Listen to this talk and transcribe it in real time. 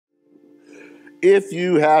If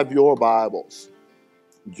you have your Bibles,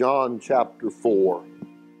 John chapter 4,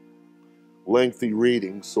 lengthy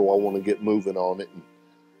reading, so I want to get moving on it and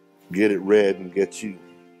get it read and get you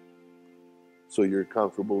so you're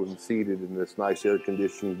comfortable and seated in this nice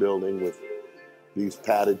air-conditioned building with these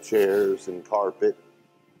padded chairs and carpet.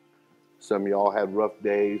 Some of y'all had rough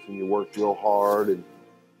days and you worked real hard and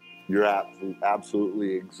you're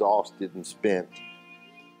absolutely exhausted and spent.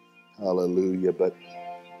 Hallelujah. But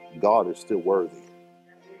God is still worthy.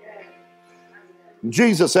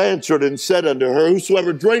 Jesus answered and said unto her,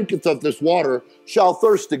 whosoever drinketh of this water shall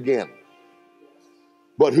thirst again.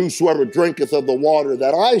 But whosoever drinketh of the water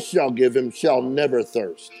that I shall give him shall never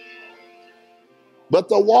thirst. But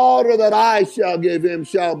the water that I shall give him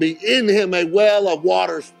shall be in him a well of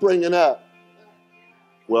water springing up.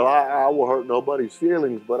 Well, I will hurt nobody's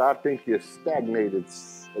feelings, but I think you stagnated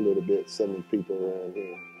a little bit, some of the people around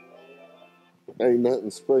here. Ain't nothing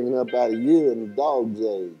springing up out of you in the dog's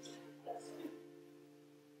age.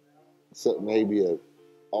 Except maybe a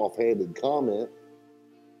offhanded comment.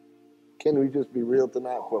 Can we just be real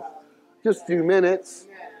tonight for just a few minutes?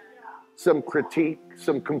 Some critique,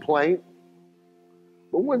 some complaint.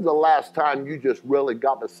 But when's the last time you just really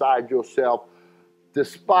got beside yourself,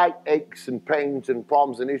 despite aches and pains and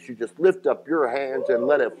problems and issues, just lift up your hands and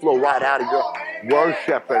let it flow right out of your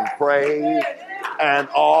worship and praise and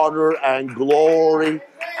honor and glory,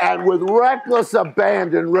 and with reckless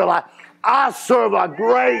abandon realize, I serve a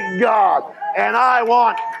great God and I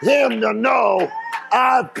want him to know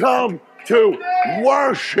I've come to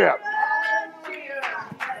worship.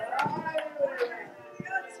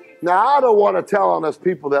 Now, I don't want to tell on us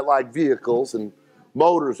people that like vehicles and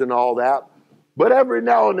motors and all that, but every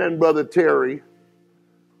now and then, Brother Terry,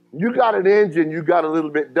 you got an engine you got a little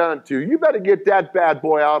bit done to. You better get that bad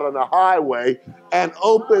boy out on the highway and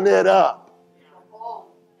open it up.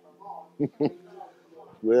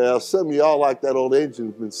 Well, some of y'all like that old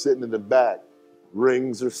engine's been sitting in the back.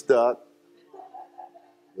 Rings are stuck.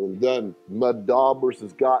 They've done mud daubers,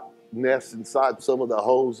 has got nests inside some of the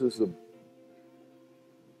hoses. The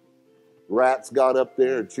rats got up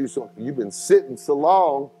there and chewed some. You've been sitting so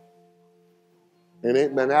long and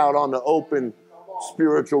ain't been out on the open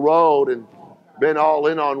spiritual road and been all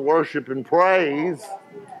in on worship and praise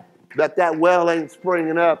that well ain't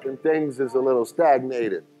springing up and things is a little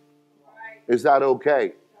stagnated. Is that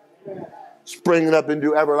okay? Springing up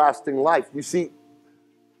into everlasting life. You see,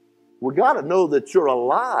 we got to know that you're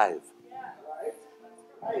alive.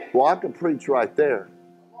 Well, I can preach right there.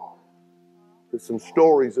 There's some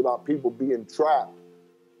stories about people being trapped.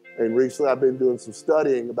 And recently I've been doing some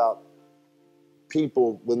studying about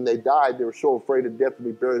people, when they died, they were so afraid of death to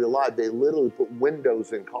be buried alive, they literally put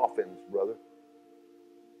windows in coffins, brother.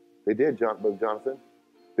 They did, Brother Jonathan.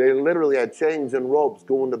 They literally had chains and ropes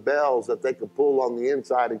going to bells that they could pull on the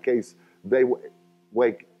inside in case they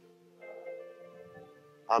wake.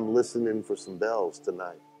 I'm listening for some bells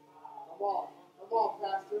tonight. Come on,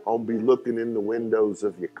 Pastor. I'll be looking in the windows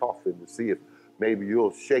of your coffin to see if maybe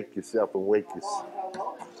you'll shake yourself and wake yourself.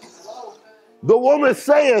 The woman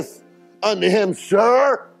saith unto him,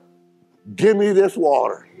 Sir, give me this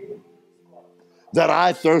water, that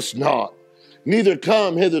I thirst not, neither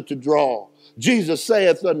come hither to draw. Jesus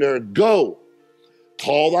saith unto her, Go,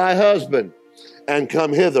 call thy husband, and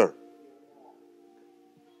come hither.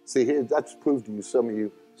 See, here, that just proves to you, some of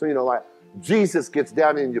you know, like, Jesus gets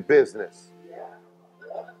down in your business.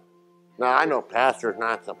 Now, I know pastor's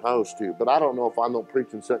not supposed to, but I don't know if I'm not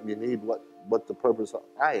preaching something you need, what the purpose of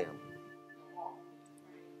I am.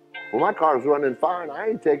 Well, my car's running fine. I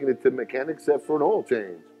ain't taking it to the mechanic except for an oil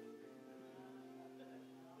change.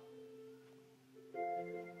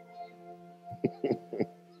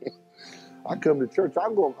 I come to church. I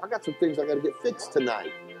got some things I got to get fixed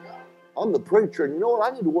tonight. I'm the preacher, and you know what?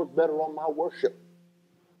 I need to work better on my worship,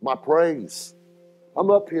 my praise. I'm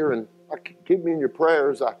up here, and keep me in your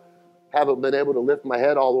prayers. I haven't been able to lift my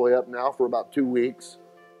head all the way up now for about 2 weeks.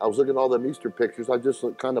 I was looking at all them Easter pictures. I just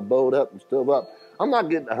look kind of bowed up and still up. I'm not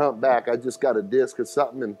getting a hump back. I just got a disc or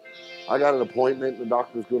something, and I got an appointment, and the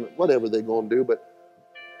doctor's going to, whatever they're going to do, but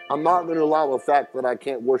I'm not going to allow the fact that I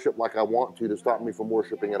can't worship like I want to stop me from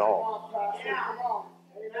worshiping at all.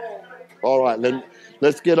 All right,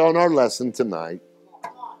 let's get on our lesson tonight.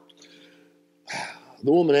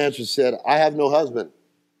 The woman answered, said, I have no husband.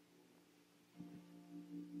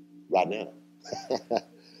 Right now.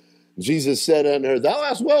 Jesus said unto her, Thou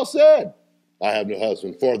hast well said, I have no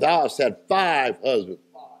husband, for thou hast had 5 husbands.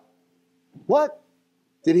 What?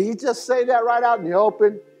 Did he just say that right out in the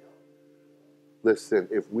open? Listen,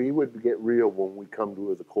 if we would get real when we come into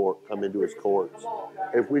his courts,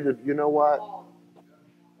 if we did, you know what?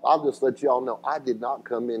 I'll just let y'all know, I did not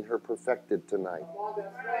come in here perfected tonight.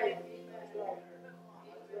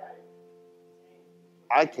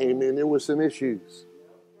 I came in there with some issues.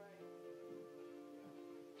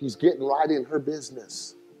 He's getting right in her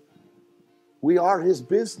business. We are his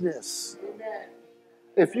business. Amen.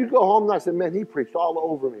 If you go home and I say, man, he preached all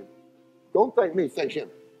over me. Don't thank me, thank him.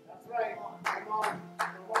 That's right. Come on.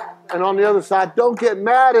 Come on. And on the other side, don't get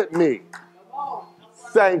mad at me. Come on.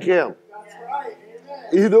 Thank him. That's right.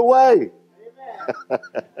 Amen. Either way. Amen.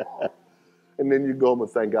 And then you go home and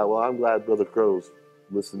thank God. Well, I'm glad Brother Crow's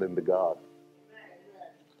listening to God.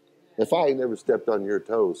 If I ain't never stepped on your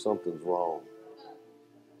toes, something's wrong.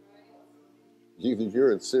 Either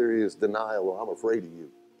you're in serious denial or I'm afraid of you.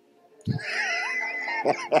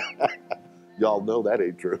 Y'all know that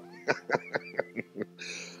ain't true.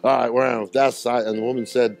 All right, we're on that side. And the woman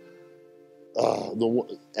said,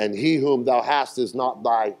 and he whom thou hast is not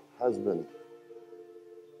thy husband.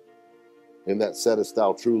 And that saidst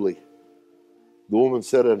thou truly. The woman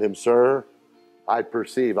said unto him, sir, I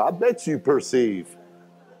perceive. I bet you perceive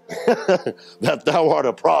that thou art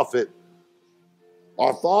a prophet.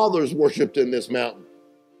 Our fathers worshipped in this mountain.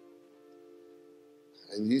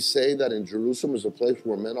 And ye say that in Jerusalem is a place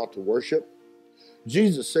where men ought to worship?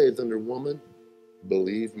 Jesus saith unto woman,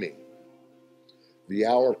 believe me, the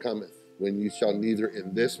hour cometh when ye shall neither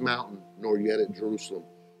in this mountain nor yet at Jerusalem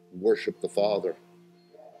worship the Father.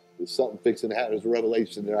 There's something fixing to happen. There's a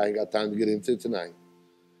revelation there I ain't got time to get into tonight.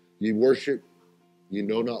 Ye worship, ye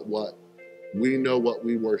know not what. We know what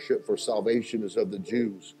we worship, for salvation is of the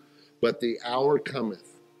Jews. But the hour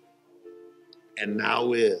cometh, and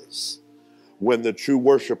now is, when the true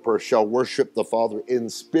worshiper shall worship the Father in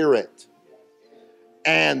spirit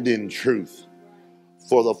and in truth.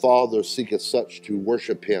 For the Father seeketh such to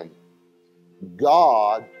worship him.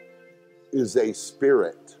 God is a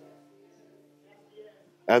spirit.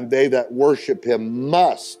 And they that worship him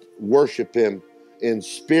must worship him in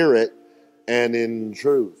spirit and in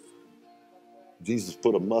truth. Jesus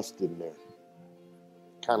put a must in there.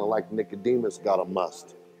 Kind of like Nicodemus got a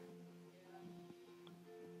must.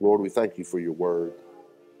 Lord, we thank you for your word.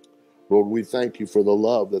 Lord, we thank you for the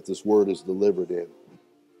love that this word is delivered in.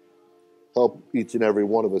 Help each and every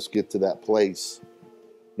one of us get to that place,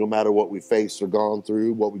 no matter what we face or gone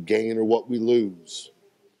through, what we gain or what we lose,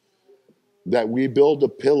 that we build a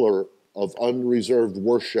pillar of unreserved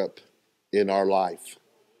worship in our life,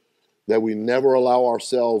 that we never allow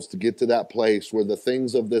ourselves to get to that place where the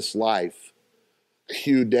things of this life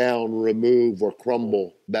hew down, remove, or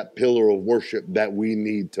crumble that pillar of worship that we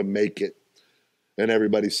need to make it. And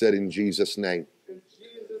everybody said, in Jesus' name. In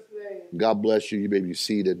Jesus' name. God bless you. You may be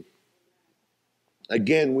seated.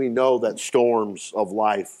 Again, we know that storms of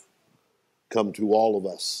life come to all of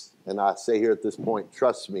us. And I say here at this point,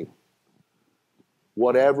 trust me,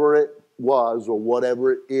 whatever it was or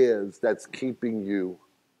whatever it is that's keeping you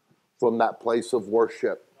from that place of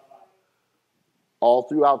worship, all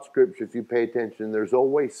throughout Scripture, if you pay attention, there's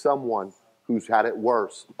always someone who's had it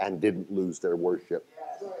worse and didn't lose their worship.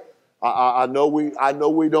 I know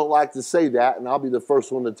we don't like to say that, and I'll be the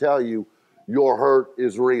first one to tell you, your hurt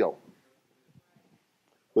is real.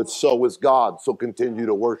 But so is God, so continue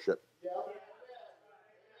to worship.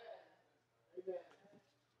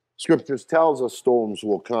 Scriptures tells us storms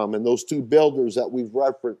will come, and those two builders that we've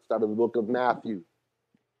referenced out of the book of Matthew,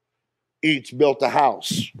 each built a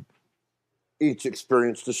house. Each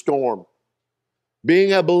experienced a storm.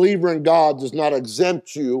 Being a believer in God does not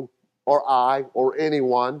exempt you or I or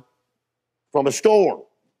anyone from a storm.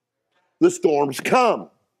 The storms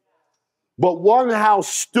come. But one house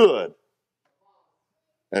stood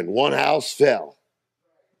and one house fell.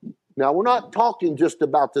 Now, we're not talking just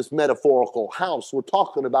about this metaphorical house. We're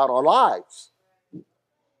talking about our lives.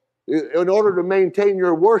 In order to maintain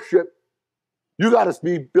your worship, you got to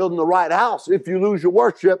be building the right house. If you lose your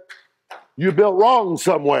worship, you built wrong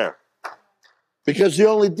somewhere. Because the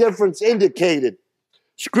only difference indicated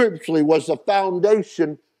scripturally was the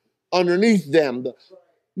foundation underneath them.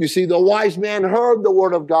 You see, the wise man heard the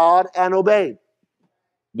word of God and obeyed.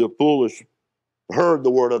 The foolish heard the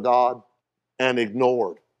word of God and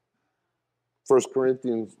ignored. 1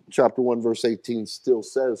 Corinthians chapter 1, verse 18 still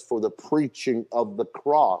says, for the preaching of the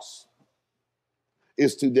cross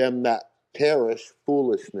is to them that perish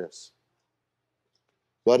foolishness.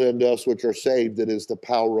 But unto us which are saved, it is the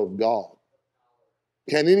power of God.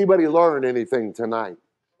 Can anybody learn anything tonight?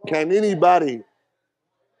 Can anybody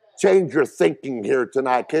change your thinking here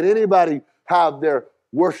tonight? Can anybody have their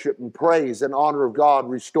worship and praise and honor of God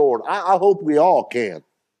restored? I hope we all can.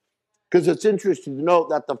 Because it's interesting to note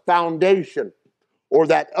that the foundation or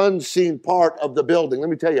that unseen part of the building, let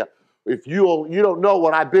me tell you, If you don't know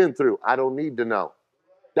what I've been through, I don't need to know.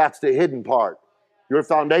 That's the hidden part. Your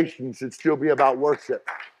foundation should still be about worship.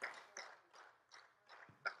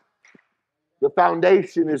 The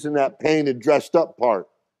foundation is in that painted, dressed up part.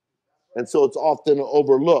 And so it's often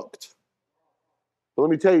overlooked. But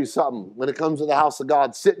let me tell you something. When it comes to the house of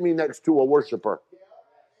God, sit me next to a worshiper.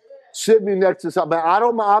 Sit me next to something. I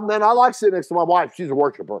like sitting next to my wife. She's a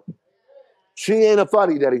worshiper. She ain't a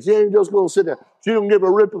funny daddy. She ain't just going to sit there. She don't give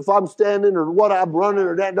a rip if I'm standing or what I'm running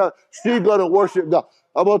or that. She's going to worship God.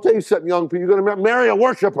 I'm going to tell you something, young people. You're going to marry a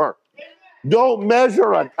worshiper. Don't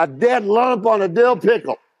measure a dead lump on a dill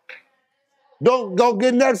pickle. Don't go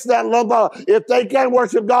get next to that lump. If they can't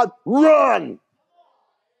worship God, run.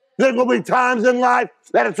 There's going to be times in life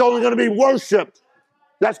that it's only going to be worship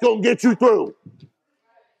that's going to get you through.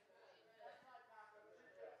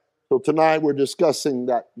 So tonight we're discussing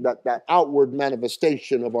that outward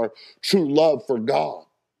manifestation of our true love for God.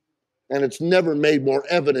 And it's never made more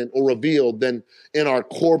evident or revealed than in our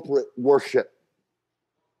corporate worship.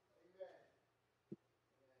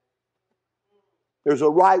 There's a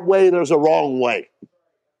right way, there's a wrong way.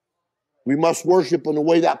 We must worship in a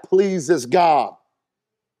way that pleases God.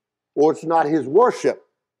 Or it's not his worship.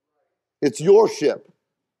 It's your ship.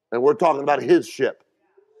 And we're talking about his ship.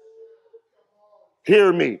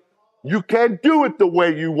 Hear me. You can't do it the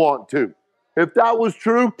way you want to. If that was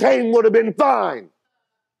true, Cain would have been fine.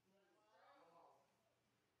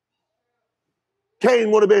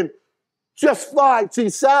 Cain would have been just fine. See,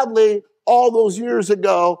 sadly, all those years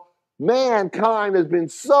ago, mankind has been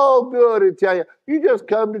so good at telling you, you just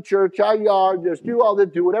come to church, our yard, just do all this,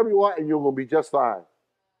 do whatever you want, and you're going to be just fine.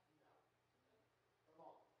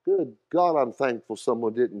 Good God, I'm thankful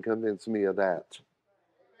someone didn't convince me of that.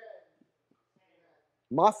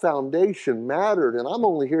 My foundation mattered, and I'm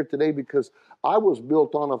only here today because I was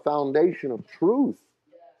built on a foundation of truth.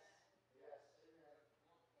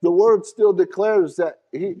 The word still declares that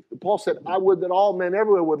Paul said, I would that all men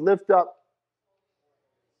everywhere would lift up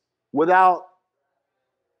without.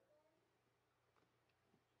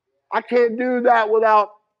 I can't do that without.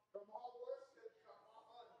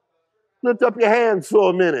 Lift up your hands for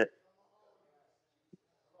a minute.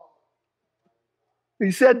 He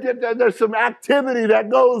said that there's some activity that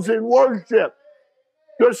goes in worship.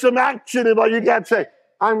 There's some action in what you can't say,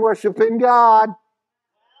 I'm worshiping God.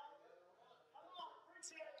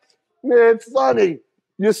 It's funny.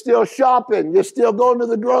 You're still shopping. You're still going to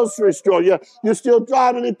the grocery store. You're still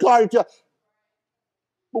driving the car. But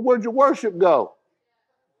where'd your worship go?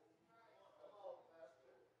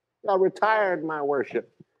 I retired my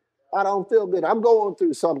worship. I don't feel good. I'm going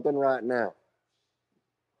through something right now.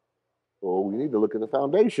 Well, we need to look at the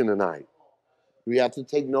foundation tonight. We have to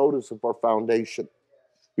take notice of our foundation.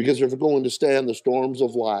 Because if we're going to stand the storms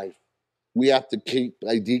of life, we have to keep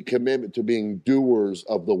a deep commitment to being doers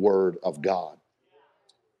of the word of God.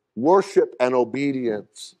 Worship and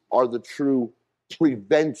obedience are the true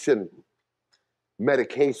prevention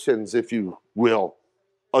medications, if you will,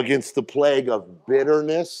 against the plague of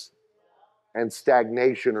bitterness and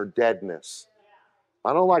stagnation or deadness.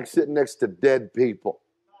 I don't like sitting next to dead people.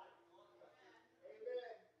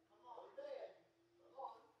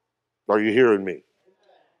 Are you hearing me?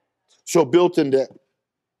 So built into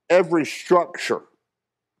every structure,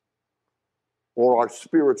 or our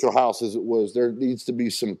spiritual house as it was, there needs to be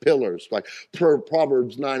some pillars. Like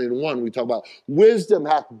Proverbs 9:1, we talk about wisdom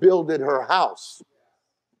hath builded her house.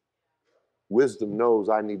 Wisdom knows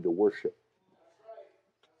I need to worship.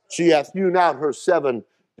 She hath hewn out her 7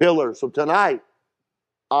 pillars. So tonight,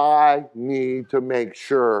 I need to make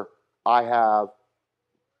sure I have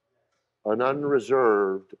an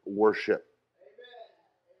unreserved worship.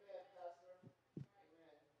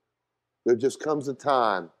 There just comes a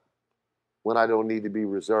time when I don't need to be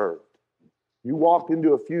reserved. You walk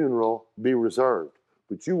into a funeral, be reserved.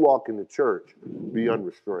 But you walk into church, be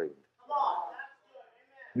unrestrained.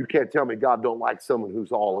 You can't tell me God don't like someone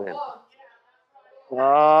who's all in.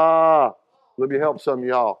 Let me help some of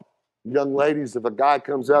y'all. Young ladies, if a guy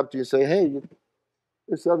comes up to you and say, hey,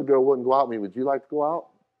 this other girl wouldn't go out with me. Would you like to go out?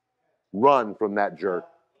 Run from that jerk.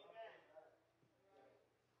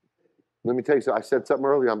 Let me tell you something. I said something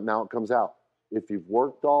earlier. Now it comes out. If you've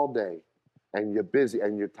worked all day and you're busy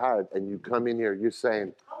and you're tired and you come in here, you're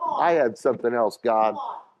saying, I had something else, God.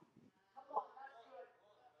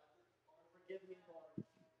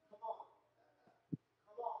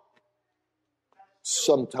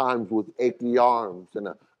 Sometimes with achy arms and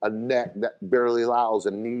a neck that barely allows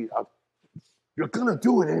a knee. You're going to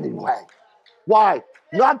do it anyway. Why?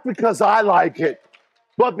 Not because I like it,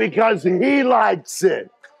 but because he likes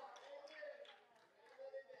it.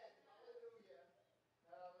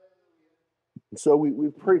 And so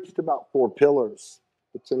we've preached about 4 pillars.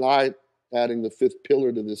 But tonight, adding the 5th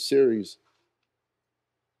pillar to this series,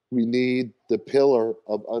 we need the pillar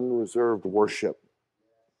of unreserved worship.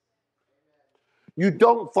 You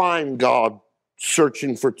don't find God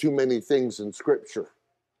searching for too many things in Scripture.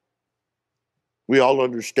 We all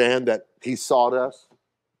understand that He sought us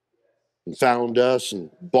and found us and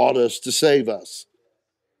bought us to save us.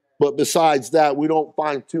 But besides that, we don't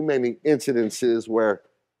find too many incidences where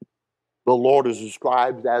the Lord is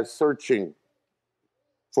described as searching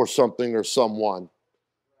for something or someone.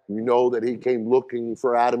 We know that He came looking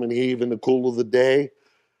for Adam and Eve in the cool of the day.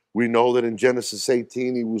 We know that in Genesis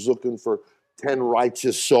 18, He was looking for 10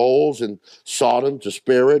 righteous souls in Sodom to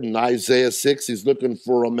spare it. In Isaiah 6, He's looking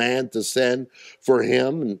for a man to send for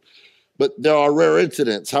Him. But there are rare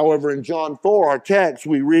incidents. However, in John 4, our text,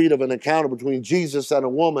 we read of an encounter between Jesus and a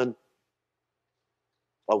woman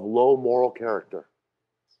of low moral character.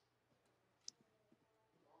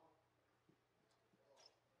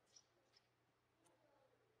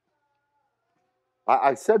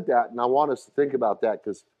 I said that, and I want us to think about that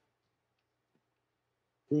because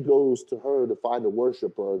He goes to her to find a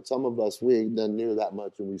worshiper, and some of us, we ain't done near that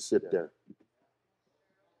much, and we sit there.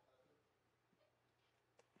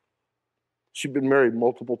 She'd been married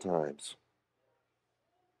multiple times.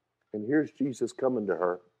 And here's Jesus coming to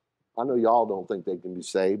her. I know y'all don't think they can be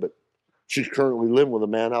saved, but she's currently living with a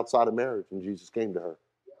man outside of marriage, and Jesus came to her.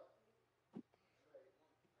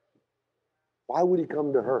 Why would He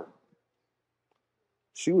come to her?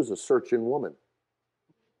 She was a searching woman.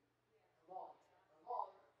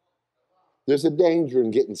 There's a danger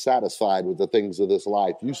in getting satisfied with the things of this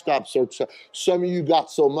life. You stop searching. Some of you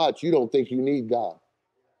got so much, you don't think you need God.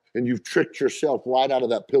 And you've tricked yourself right out of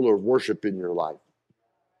that pillar of worship in your life.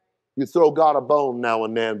 You throw God a bone now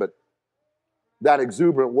and then, but that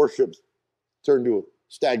exuberant worship turned to a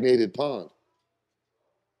stagnated pond.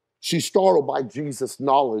 She's startled by Jesus'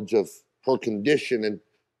 knowledge of her condition and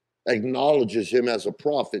acknowledges Him as a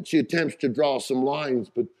prophet. She attempts to draw some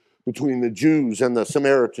lines between the Jews and the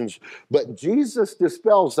Samaritans, but Jesus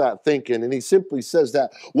dispels that thinking, and He simply says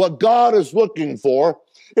that what God is looking for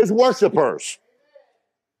is worshipers.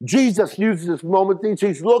 Jesus uses this moment,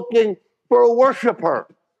 He's looking for a worshiper.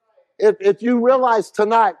 If you realize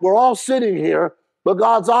tonight, we're all sitting here, but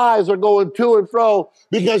God's eyes are going to and fro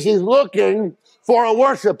because He's looking for a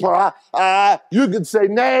worshiper. You could say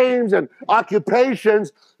names and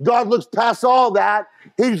occupations. God looks past all that.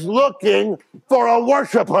 He's looking for a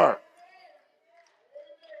worshiper.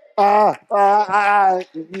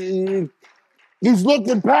 He's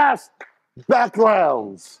looking past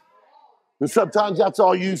backgrounds. And sometimes that's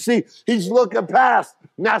all you see. He's looking past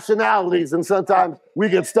nationalities, and sometimes we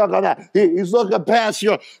get stuck on that. He's looking past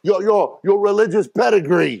your religious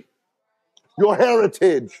pedigree, your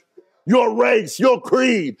heritage, your race, your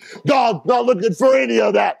creed. God's not looking for any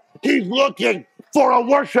of that. He's looking for a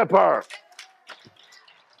worshiper.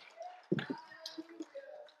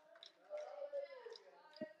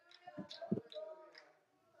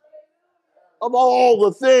 Of all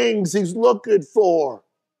the things He's looking for,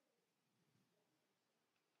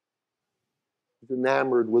 He's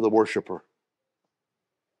enamored with a worshiper.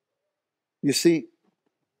 You see,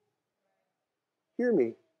 hear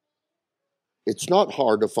me. It's not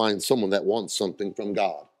hard to find someone that wants something from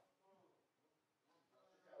God.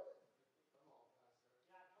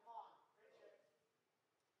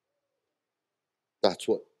 That's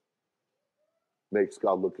what makes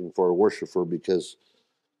God looking for a worshiper, because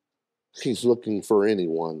He's looking for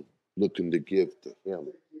anyone looking to give to Him.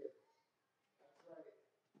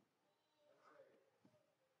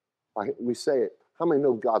 We say it. How many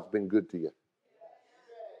know God's been good to you?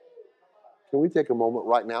 Can we take a moment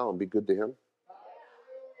right now and be good to Him?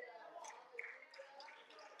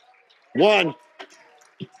 1,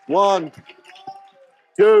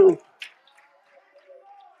 2.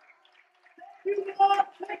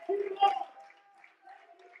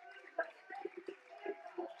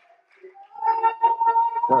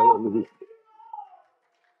 Hallelujah.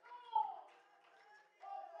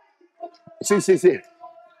 See.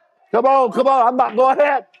 Come on. I'm not going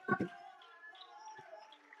ahead.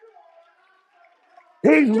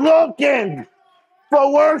 He's looking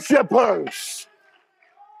for worshipers.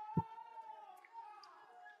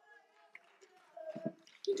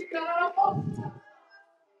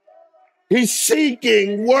 He's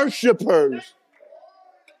seeking worshipers.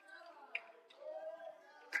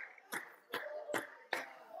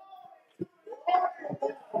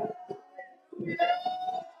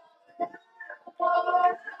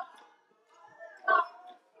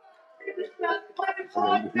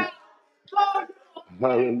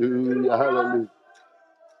 Hallelujah.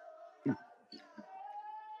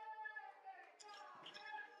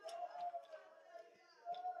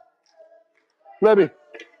 Let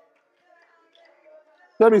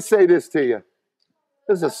me say this to you.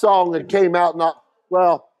 This is a song that came out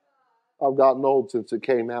I've gotten old since it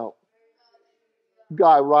came out.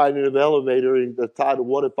 Guy riding in the elevator, the title,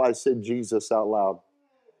 What If I Said Jesus Out Loud?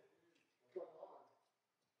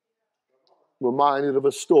 Reminded of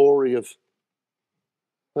a story of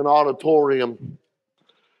an auditorium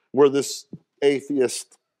where this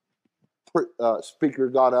atheist speaker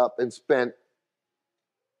got up and spent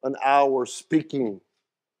an hour speaking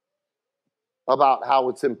about how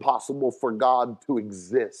it's impossible for God to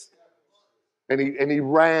exist. And he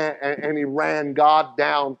ran God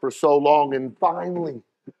down for so long, and finally,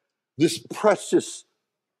 this precious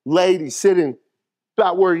lady sitting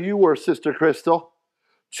about where you were, Sister Crystal,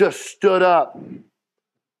 just stood up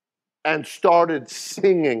and started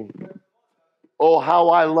singing, "Oh, how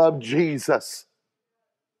I love Jesus."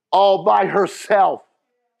 All by herself,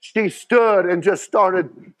 she stood and just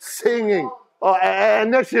started singing.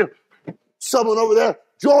 And then someone over there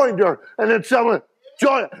joined her, and then someone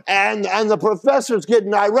joined, and the professor's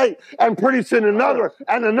getting irate, and pretty soon another,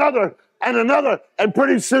 and another, and another, and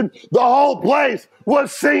pretty soon the whole place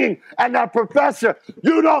was singing. And that professor,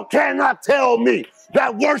 cannot tell me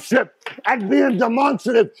that worship and being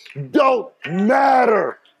demonstrative don't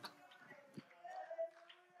matter.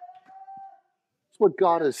 It's what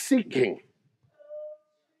God is seeking.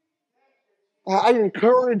 I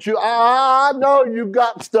encourage you. I know you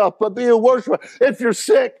got stuff, but be a worshiper. If you're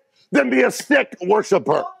sick, then be a sick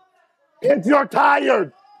worshiper. If you're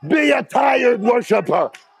tired, be a tired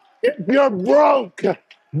worshiper. If you're broke,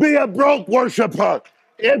 be a broke worshiper.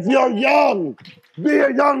 If you're young, be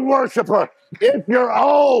a young worshiper. If you're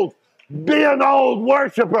old, be an old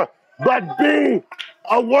worshiper. But be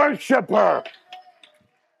a worshiper.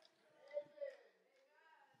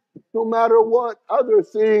 No matter what other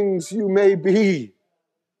things you may be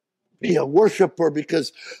a worshiper,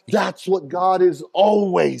 because that's what God is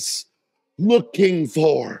always looking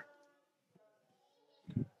for.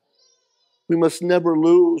 We must never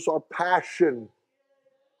lose our passion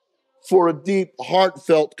for a deep,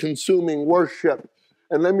 heartfelt, consuming worship.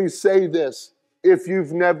 And let me say this, if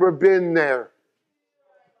you've never been there,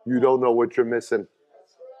 you don't know what you're missing.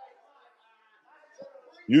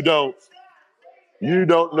 You don't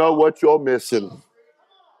know what you're missing.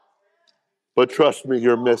 But trust me,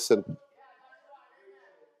 you're missing.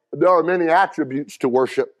 There are many attributes to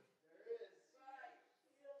worship.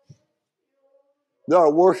 There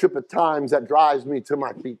are worship at times that drives me to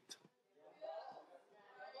my feet.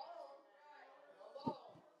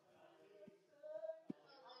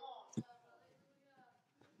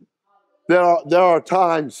 There are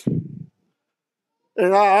times,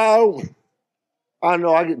 and I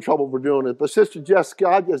know I get in trouble for doing it, but Sister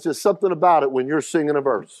Jessica, there's just something about it when you're singing a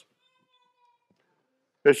verse.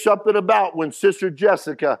 There's something about when Sister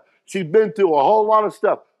Jessica, she's been through a whole lot of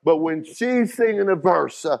stuff, but when she's singing a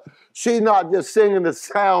verse, she's not just singing to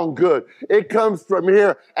sound good. It comes from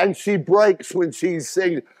here, and she breaks when she's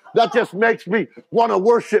singing. That just makes me want to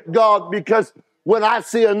worship God, because when I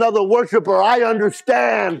see another worshiper, I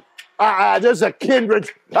understand. There's a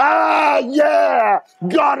kindred. Yeah,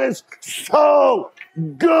 God is so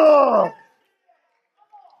good.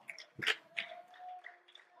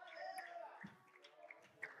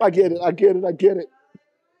 I get it.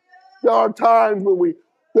 There are times when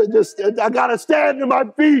I got to stand to my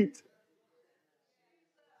feet.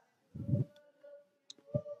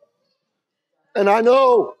 And I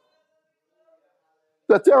know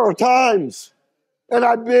that there are times, and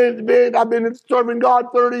I've been serving God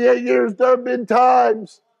 38 years, there have been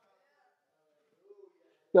times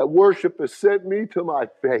that worship has sent me to my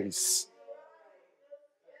face.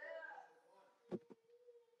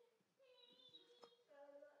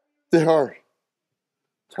 There are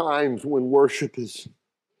times when worship is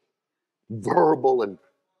verbal and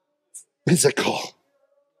physical.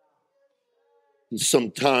 And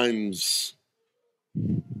sometimes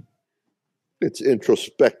it's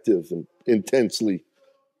introspective and intensely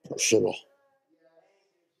personal.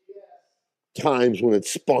 Times when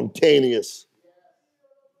it's spontaneous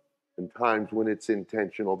and times when it's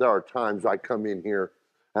intentional. There are times I come in here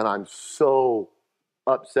and I'm so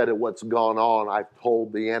upset at what's gone on. I've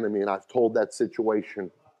told the enemy and I've told that situation,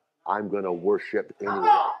 I'm going to worship anyway.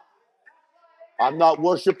 I'm not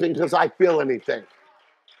worshiping because I feel anything.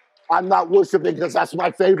 I'm not worshiping because that's my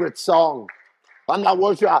favorite song. I'm not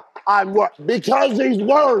worshiping. Because he's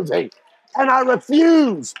worthy. And I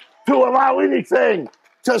refuse to allow anything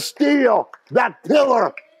to steal that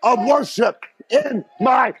pillar of worship in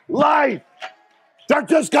my life. There's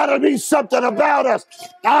just got to be something about us.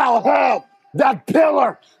 I'll have that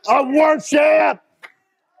pillar of worship.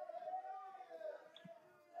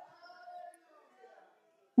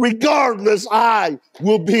 Regardless, I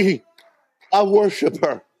will be a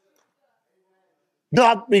worshiper.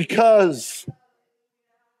 Not because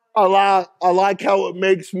I like how it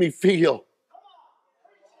makes me feel.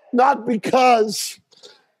 Not because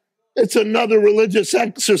it's another religious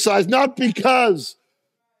exercise. Not because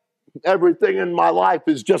everything in my life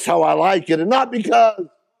is just how I like it. And not because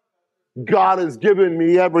God has given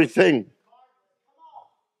me everything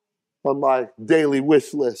on my daily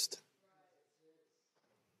wish list.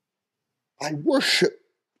 I worship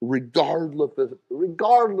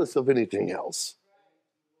regardless of anything else.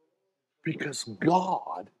 Because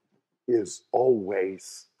God is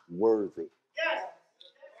always worthy.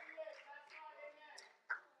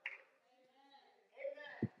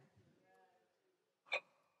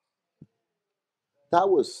 That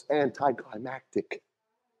was anticlimactic.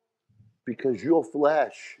 Because your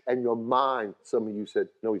flesh and your mind, some of you said,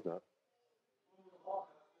 no, he's not.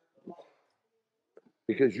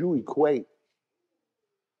 Because you equate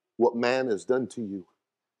what man has done to you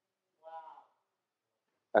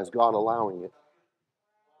as God allowing it.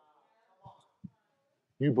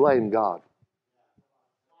 You blame God.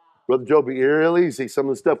 Brother Joe, be real easy, some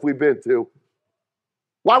of the stuff we've been through.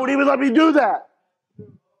 Why would he even let me do that?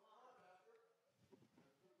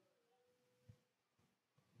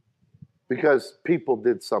 Because people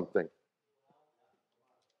did something.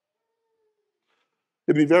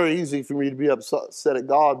 It'd be very easy for me to be upset at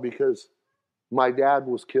God because my dad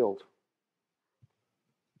was killed.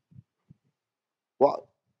 What?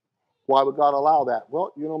 Why would God allow that?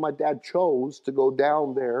 Well, you know, my dad chose to go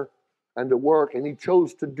down there and to work, and he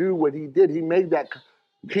chose to do what he did. He made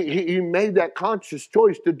that conscious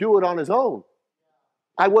choice to do it on his own.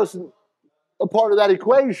 I wasn't a part of that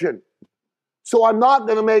equation. So I'm not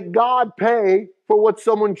going to make God pay for what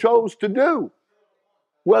someone chose to do,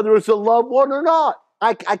 whether it's a loved one or not.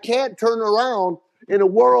 I can't turn around in a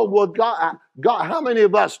world where God, how many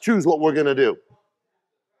of us choose what we're going to do?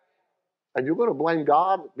 And you're going to blame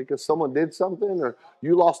God because someone did something or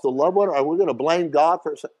you lost a loved one, or we're going to blame God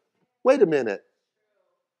for it? Wait a minute.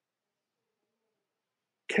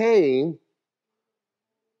 Cain,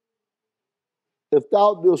 if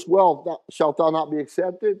thou doest well, shalt thou not be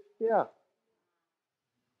accepted? Yeah.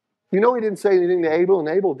 You know, he didn't say anything to Abel, and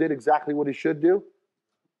Abel did exactly what he should do.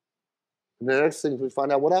 And the next thing we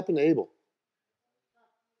find out, what happened to Abel?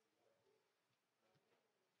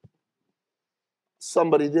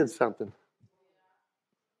 Somebody did something.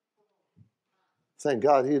 Thank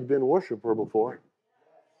God he had been a worshiper before.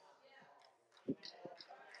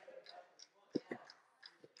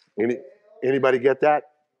 Anybody get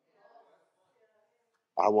that?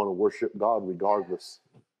 I want to worship God regardless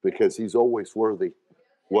because he's always worthy,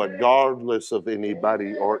 regardless of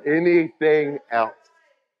anybody or anything else.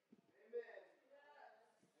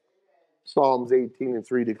 Psalms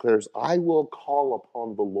 18:3 declares, I will call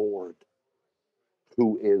upon the Lord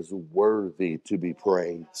who is worthy to be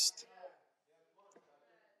praised.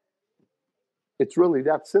 It's really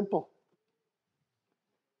that simple.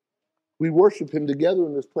 We worship him together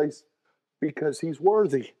in this place because he's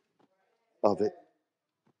worthy of it.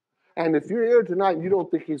 And if you're here tonight and you don't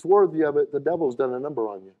think he's worthy of it, the devil's done a number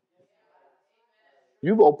on you.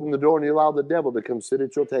 You've opened the door and you allowed the devil to come sit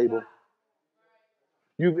at your table.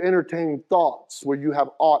 You've entertained thoughts where you have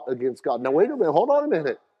aught against God. Now, wait a minute. Hold on a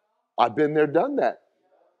minute. I've been there, done that.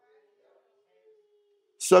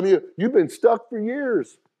 Some of you, you've been stuck for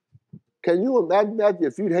years. Can you imagine that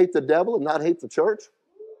if you'd hate the devil and not hate the church?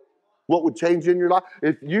 What would change in your life?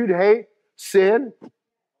 If you'd hate sin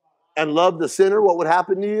and love the sinner, what would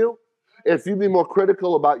happen to you? If you'd be more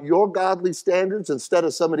critical about your godly standards instead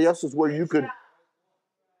of somebody else's where you could...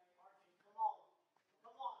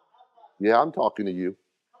 Yeah, I'm talking to you.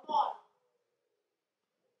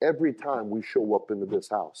 Every time we show up into this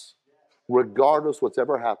house, regardless what's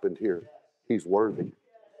ever happened here, he's worthy.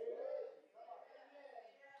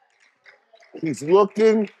 He's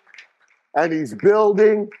looking and he's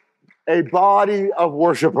building a body of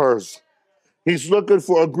worshipers. He's looking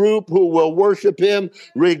for a group who will worship him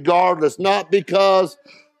regardless, not because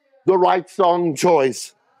the right song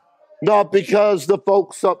choice, not because the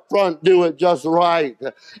folks up front do it just right.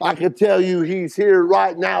 I can tell you he's here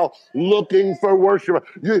right now looking for worshipers.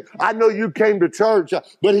 I know you came to church,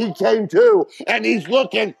 but he came too, and he's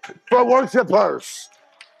looking for worshipers.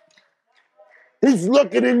 He's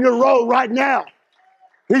looking in your row right now.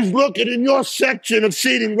 He's looking in your section of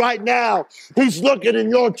seating right now. He's looking in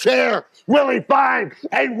your chair. Will he find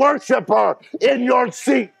a worshiper in your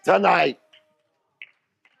seat tonight?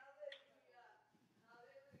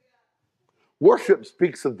 Worship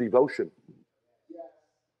speaks of devotion.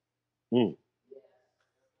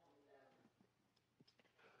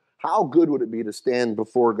 How good would it be to stand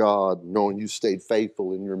before God knowing you stayed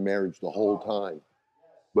faithful in your marriage the whole time,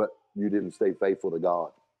 but you didn't stay faithful to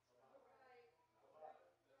God?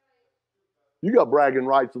 You got bragging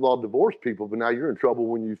rights with all divorced people, but now you're in trouble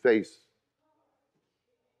when you face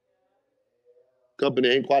company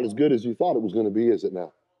ain't quite as good as you thought it was going to be, is it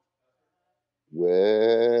now?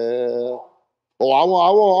 Well, I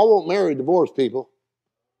won't marry divorced people.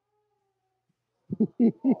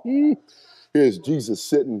 Here's Jesus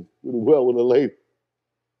sitting in a well with a lady.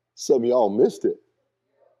 Some of y'all missed it.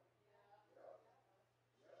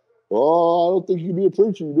 Oh, I don't think you can be a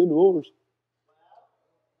preacher. You've been divorced.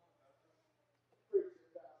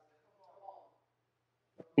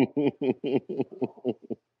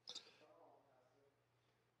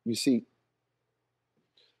 You see,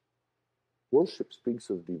 worship speaks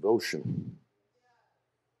of devotion.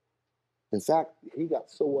 In fact, he got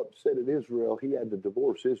so upset at Israel, he had to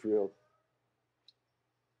divorce Israel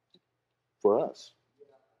for us.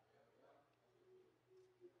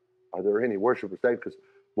 Are there any worshipers today? Because,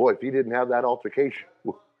 boy, if he didn't have that altercation,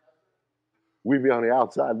 we'd be on the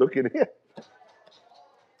outside looking in.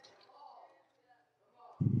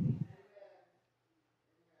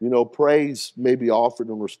 You know, praise may be offered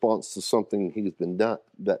in response to something he's been done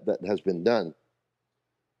that has been done.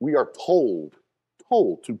 We are told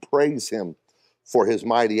to praise him for his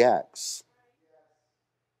mighty acts.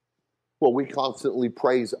 Well, we constantly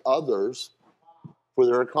praise others for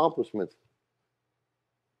their accomplishments.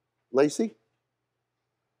 Lacey,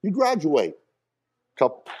 you graduate.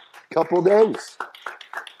 Couple days.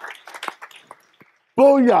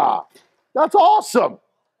 Booyah! That's awesome.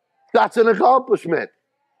 That's an accomplishment.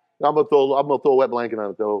 I'm gonna throw a wet blanket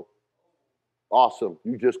on it though. Awesome.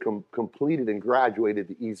 You just completed and graduated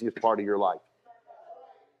the easiest part of your life.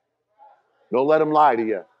 Don't let them lie to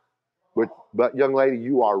you. But young lady,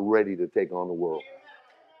 you are ready to take on the world.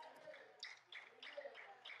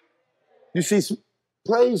 You see,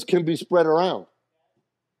 praise can be spread around.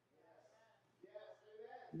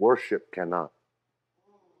 Worship cannot.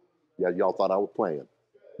 Yeah, y'all thought I was playing.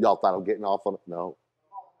 Y'all thought I was getting off on it. No.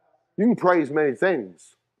 You can praise many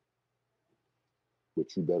things,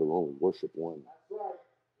 but you better only worship one.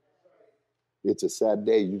 It's a sad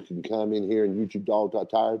day. You can come in here and you dog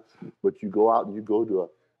tired, but you go out and you go to a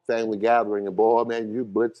family gathering and boy, man, you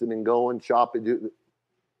blitzing and going, shopping.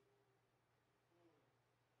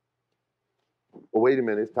 Well, wait a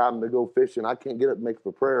minute, it's time to go fishing. I can't get up and make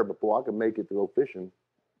for prayer before I can make it to go fishing.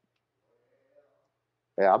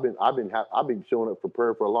 Hey, I've been showing up for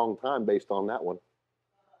prayer for a long time based on that one.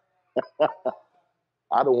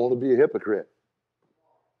 I don't want to be a hypocrite.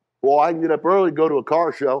 Well, I can get up early, go to a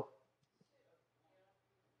car show.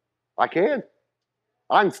 I can.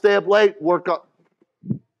 I can stay up late, work up.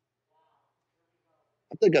 I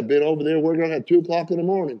think I've been over there working on at 2 o'clock in the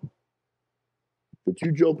morning. But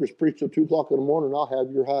you jokers preach till 2 o'clock in the morning, I'll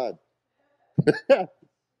have your hide.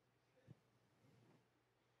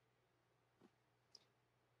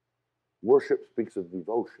 Worship speaks of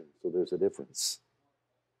devotion, so there's a difference.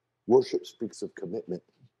 Worship speaks of commitment.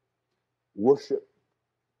 Worship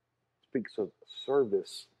speaks of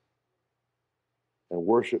service. And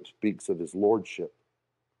worship speaks of his lordship.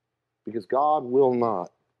 Because God will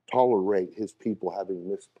not tolerate his people having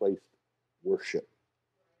misplaced worship.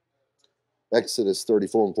 Exodus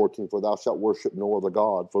 34:14, for thou shalt worship no other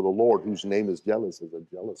God, for the Lord, whose name is jealous, is a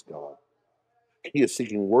jealous God. He is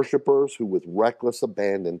seeking worshipers who with reckless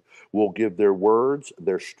abandon will give their words,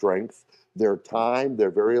 their strength, their time, their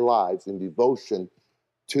very lives in devotion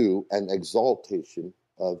to an exaltation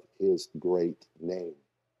of his great name.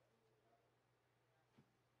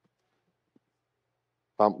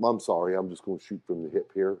 I'm sorry, I'm just going to shoot from the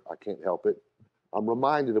hip here. I can't help it. I'm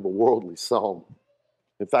reminded of a worldly song.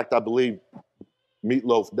 In fact, I believe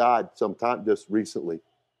Meatloaf died sometime just recently.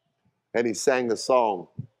 And he sang a song,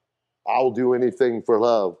 I'll do anything for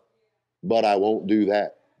love, but I won't do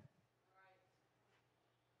that.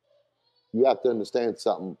 You have to understand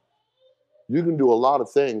something. You can do a lot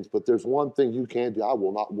of things, but there's one thing you can't do. I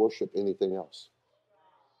will not worship anything else.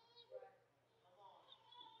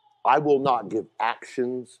 I will not give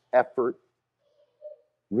actions, effort,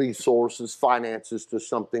 resources, finances to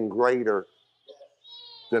something greater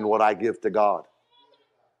than what I give to God.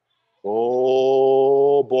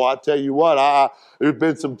 Oh, boy, I tell you what, there's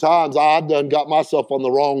been some times I done got myself on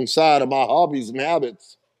the wrong side of my hobbies and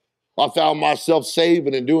habits. I found myself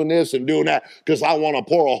saving and doing this and doing that because I want to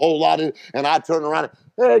pour a whole lot in, and I turn around and,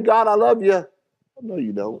 hey, God, I love you. No,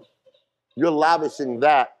 you don't. You're lavishing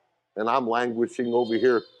that, and I'm languishing over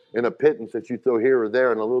here in a pittance that you throw here or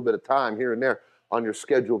there and a little bit of time here and there on your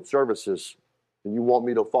scheduled services, and you want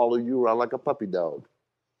me to follow you around like a puppy dog.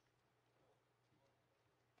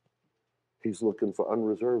 He's looking for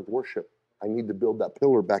unreserved worship. I need to build that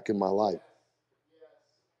pillar back in my life.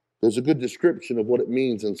 There's a good description of what it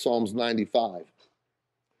means in Psalms 95.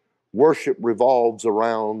 Worship revolves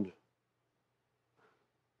around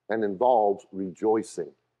and involves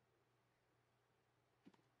rejoicing.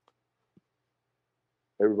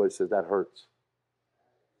 Everybody says that hurts.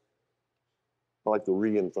 I like the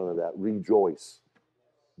re in front of that. Rejoice.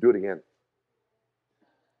 Do it again.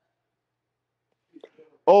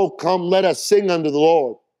 Oh, come, let us sing unto the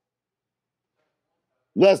Lord.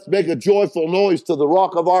 Let's make a joyful noise to the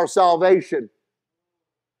rock of our salvation.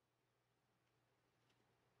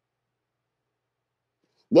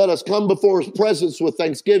 Let us come before his presence with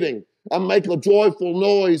thanksgiving and make a joyful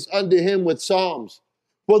noise unto him with psalms.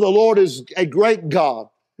 For the Lord is a great God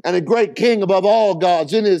and a great King above all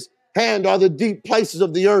gods. In his hand are the deep places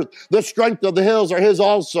of the earth. The strength of the hills are his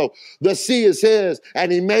also. The sea is his,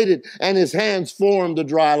 and he made it, and his hands formed the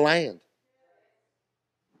dry land.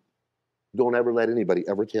 Don't ever let anybody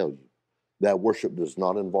ever tell you that worship does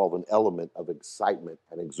not involve an element of excitement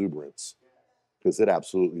and exuberance, because it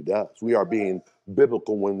absolutely does. We are being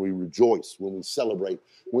biblical when we rejoice, when we celebrate,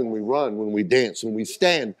 when we run, when we dance, when we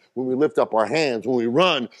stand, when we lift up our hands, when we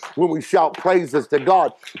run, when we shout praises to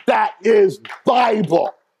God. That is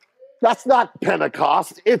Bible. That's not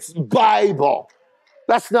Pentecost. It's Bible.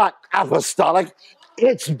 That's not apostolic.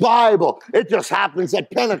 It's Bible. It just happens that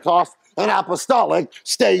Pentecost and apostolic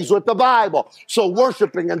stays with the Bible. So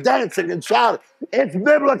worshiping and dancing and shouting, it's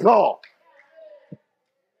biblical.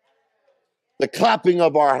 The clapping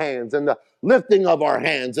of our hands and the lifting of our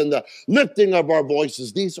hands and the lifting of our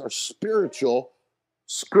voices, these are spiritual,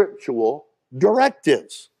 scriptural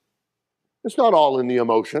directives. It's not all in the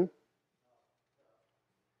emotion.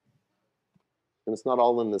 And it's not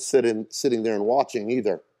all in the sitting there and watching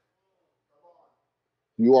either.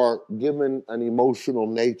 You are given an emotional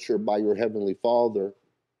nature by your Heavenly Father,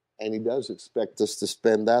 and he does expect us to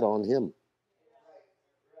spend that on him.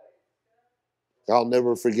 I'll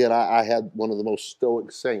never forget, I had one of the most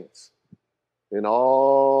stoic saints in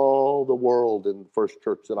all the world in the first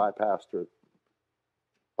church that I pastored.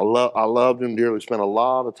 I loved him dearly, spent a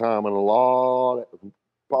lot of time and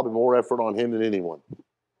probably more effort on him than anyone.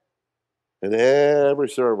 And every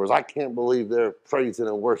service, I can't believe they're praising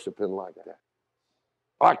and worshiping like that.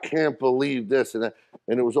 I can't believe this and that.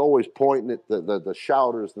 And it was always pointing at the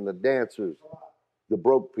shouters and the dancers, the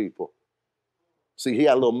broke people. See, he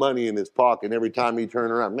had a little money in his pocket, and every time he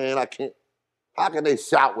turned around, man, how can they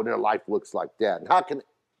shout when their life looks like that?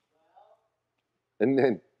 And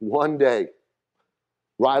then one day,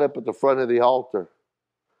 right up at the front of the altar,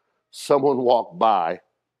 someone walked by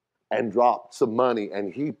and dropped some money,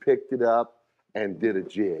 and he picked it up and did a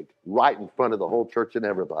jig right in front of the whole church and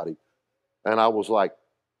everybody. And I was like,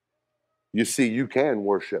 you see, you can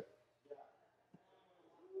worship.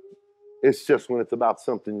 It's just when it's about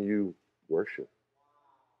something you worship.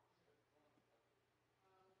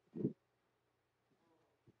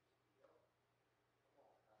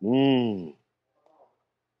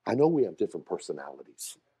 I know we have different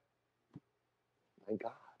personalities. Thank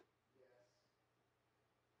God.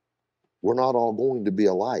 We're not all going to be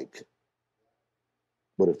alike.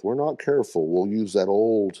 But if we're not careful, we'll use that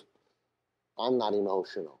old, I'm not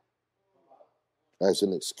emotional, as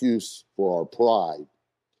an excuse for our pride,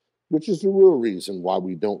 which is the real reason why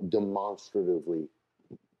we don't demonstratively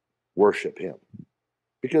worship him.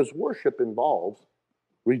 Because worship involves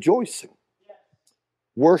rejoicing.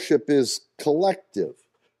 Worship is collective.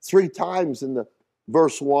 3 times in the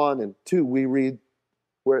verse 1 and 2, we read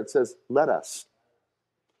where it says, let us.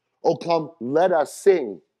 Oh, come, let us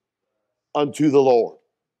sing unto the Lord.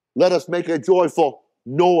 Let us make a joyful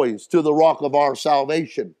noise to the rock of our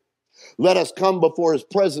salvation. Let us come before his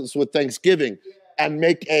presence with thanksgiving and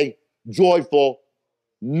make a joyful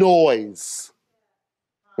noise.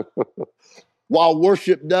 While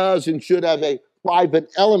worship does and should have a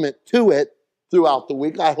private element to it throughout the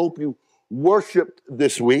week, I hope you worshiped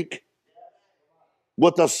this week.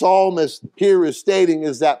 What the psalmist here is stating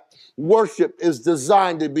is that worship is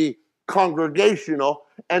designed to be congregational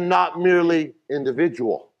and not merely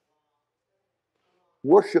individual.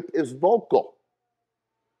 Worship is vocal.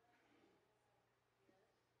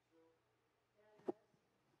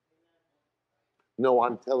 No,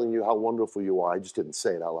 I'm telling you how wonderful you are. I just didn't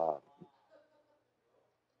say it out loud.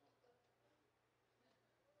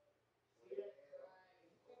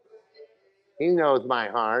 He knows my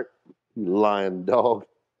heart, you lying dog.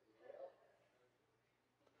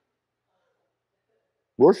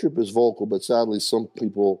 Worship is vocal, but sadly, some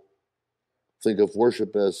people think of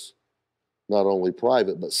worship as not only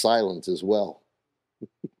private, but silent as well.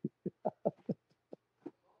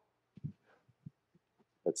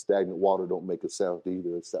 That stagnant water don't make a sound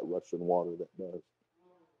either. It's that rushing water that does.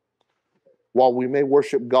 While we may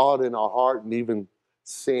worship God in our heart and even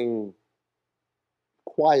sing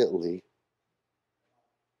quietly,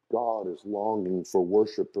 God is longing for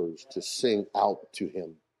worshipers to sing out to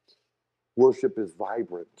him. Worship is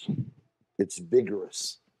vibrant. It's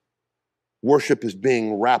vigorous. Worship is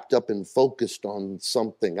being wrapped up and focused on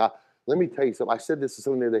something. Let me tell you something. I said this to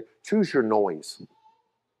someone the other day. Choose your noise.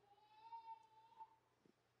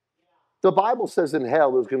 The Bible says in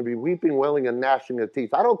hell there's going to be weeping, wailing, and gnashing of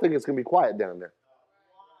teeth. I don't think it's going to be quiet down there.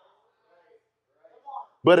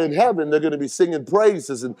 But in heaven, they're going to be singing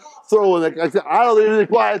praises and throwing. I don't think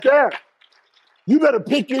it's quiet there. You better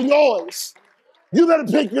pick your noise. You better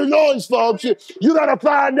pick your noise, folks. You got to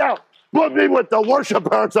find out. Put me with the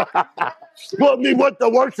worshipers. Put me with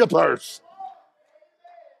the worshipers.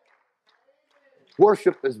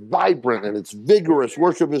 Worship is vibrant and it's vigorous.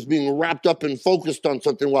 Worship is being wrapped up and focused on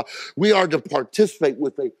something. While we are to participate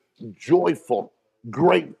with a joyful,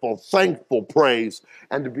 grateful, thankful praise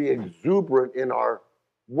and to be exuberant in our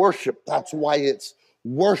worship. That's why it's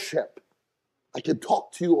worship. I could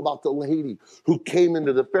talk to you about the lady who came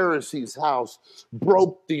into the Pharisee's house,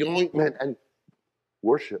 broke the ointment, and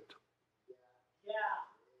worshiped.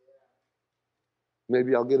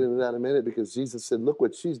 Maybe I'll get into that in a minute because Jesus said, look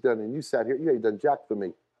what she's done, and you sat here, you ain't done jack for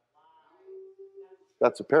me.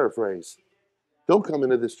 That's a paraphrase. Don't come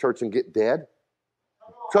into this church and get dead.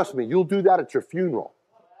 Trust me, you'll do that at your funeral.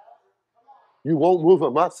 You won't move a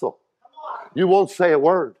muscle. You won't say a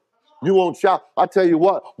word. You won't shout. I tell you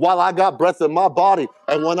what, while I got breath in my body,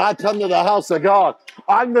 and when I come to the house of God,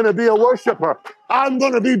 I'm going to be a worshiper. I'm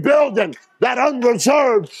going to be building that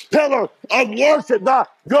unreserved pillar of worship. God,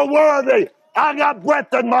 you're worthy. I got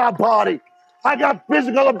breath in my body. I got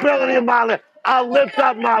physical ability in my life. I lift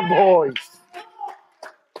up my voice.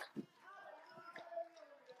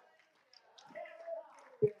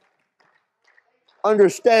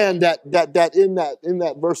 Understand that in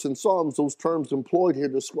that verse in Psalms, those terms employed here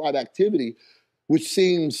describe activity, which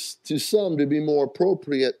seems to some to be more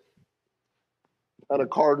appropriate at a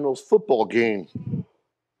Cardinals football game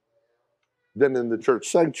than in the church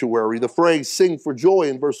sanctuary. The phrase "sing for joy"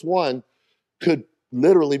 in verse 1 could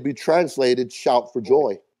literally be translated "shout for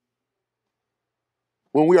joy."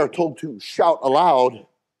 When we are told to shout aloud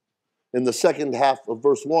in the second half of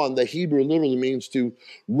verse 1, the Hebrew literally means to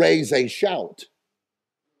raise a shout.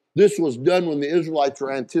 This was done when the Israelites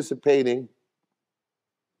were anticipating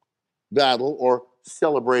battle or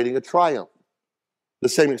celebrating a triumph. The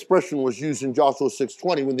same expression was used in Joshua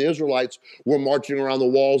 6:20 when the Israelites were marching around the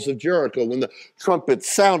walls of Jericho. When the trumpet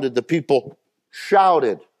sounded, the people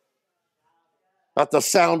shouted at the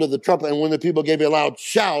sound of the trumpet. And when the people gave a loud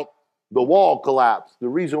shout, the wall collapsed. The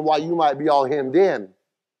reason why you might be all hemmed in,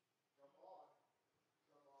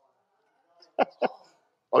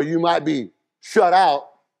 or you might be shut out,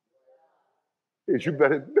 is you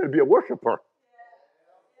better be a worshiper.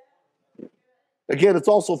 Again, it's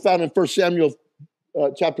also found in 1 Samuel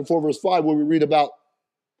chapter 4, verse 5, where we read about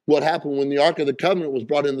what happened when the Ark of the Covenant was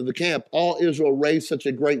brought into the camp. All Israel raised such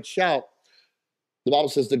a great shout. The Bible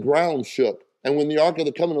says the ground shook. And when the Ark of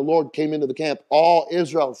the Covenant of the Lord came into the camp, all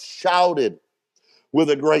Israel shouted with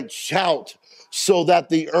a great shout so that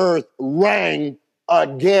the earth rang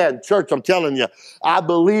again. Church, I'm telling you, I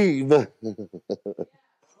believe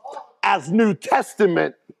as New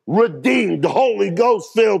Testament redeemed, Holy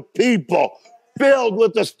Ghost-filled people, filled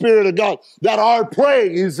with the Spirit of God, that our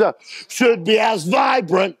praise should be as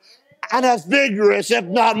vibrant and as vigorous, if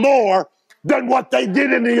not more, than what they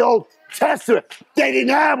did in the Old Testament. They didn't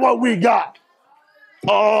have what we got.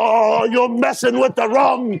 Oh, you're messing with the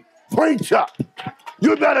wrong preacher.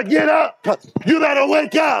 You better get up. You better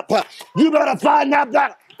wake up. You better find out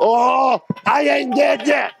that, oh, I ain't dead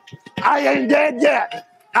yet. I ain't dead yet.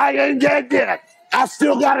 I ain't dead yet. I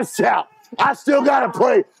still got to shout. I still got to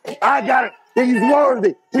pray. I got it. He's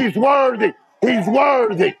worthy. He's worthy. He's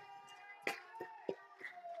worthy.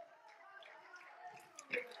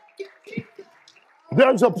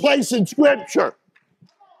 There's a place in Scripture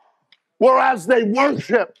where as they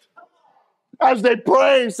worshiped, as they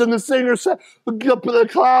praised, and the singer said, the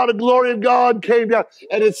cloud of glory of God came down,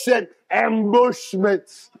 and it said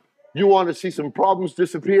ambushments. You want to see some problems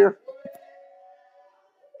disappear?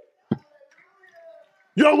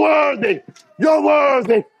 You're worthy. You're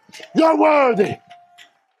worthy. You're worthy.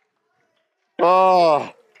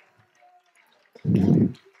 Oh,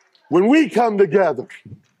 when we come together,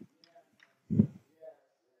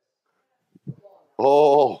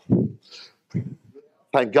 oh,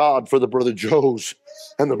 thank God for the Brother Joes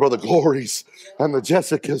and the Brother Glories and the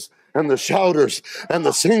Jessicas and the shouters and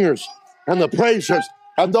the singers and the praisers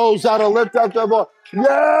And those that'll lift up their voice,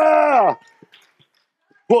 yeah!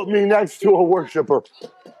 Put me next to a worshiper.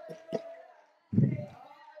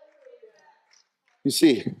 You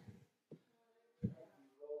see,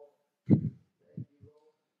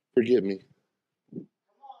 forgive me.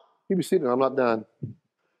 You be seated, I'm not done.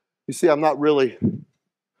 You see, I'm not really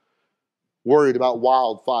worried about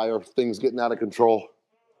wildfire, things getting out of control.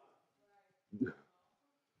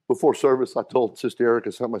 Before service, I told Sister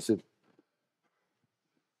Erica something. I said,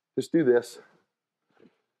 just do this.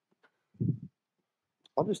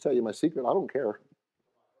 I'll just tell you my secret. I don't care.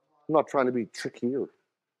 I'm not trying to be tricky. Or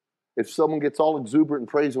if someone gets all exuberant in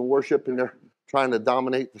praise and worship and they're trying to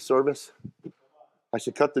dominate the service, I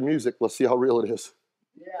should cut the music. Let's see how real it is.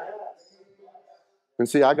 And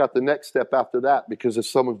see, I got the next step after that, because if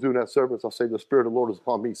someone's doing that service, I'll say, the Spirit of the Lord is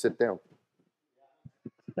upon me. Sit down.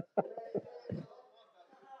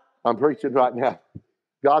 I'm preaching right now.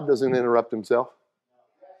 God doesn't interrupt himself.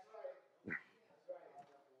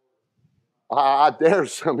 I dare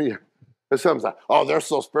some of you. Someone's like, oh, they're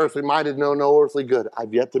so spiritually minded, no earthly good.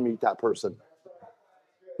 I've yet to meet that person.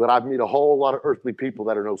 But I've met a whole lot of earthly people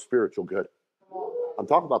that are no spiritual good. I'm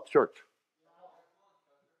talking about the church.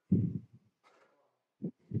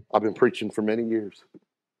 I've been preaching for many years.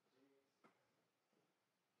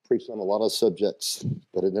 Preached on a lot of subjects,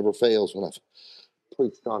 but it never fails when I've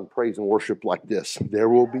preached on praise and worship like this. There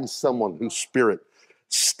will be someone whose spirit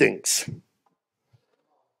stinks.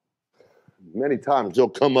 Many times they'll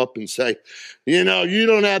come up and say, you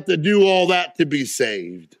don't have to do all that to be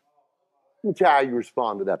saved. Let me tell you how you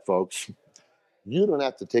respond to that, folks. You don't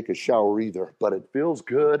have to take a shower either, but it feels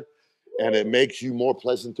good and it makes you more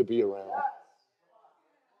pleasant to be around.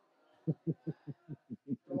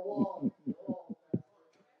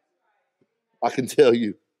 I can tell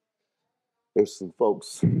you, there's some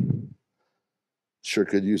folks sure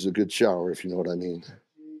could use a good shower, if you know what I mean.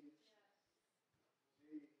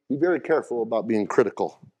 Be very careful about being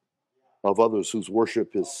critical of others whose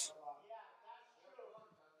worship is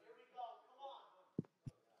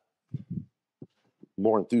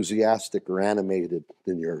more enthusiastic or animated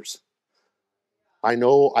than yours. I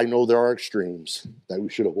know there are extremes that we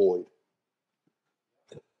should avoid.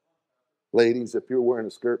 Ladies, if you're wearing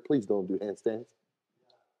a skirt, please don't do handstands.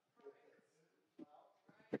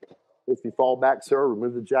 If you fall back, sir,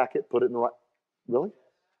 remove the jacket, put it in the right. Really?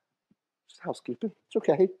 Just housekeeping. It's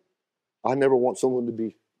okay. I never want someone to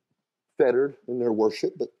be fettered in their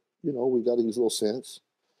worship, but, we got to use a little sense.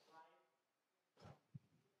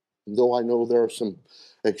 Though I know there are some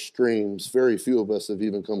extremes, very few of us have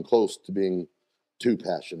even come close to being too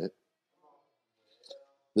passionate.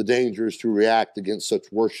 The danger is to react against such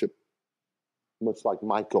worship, much like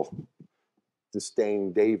Michael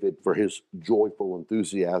disdained David for his joyful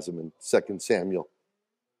enthusiasm in 2 Samuel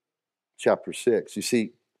chapter 6. You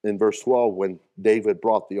see, in verse 12, when David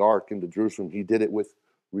brought the ark into Jerusalem, he did it with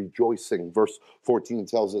rejoicing. Verse 14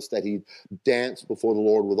 tells us that he danced before the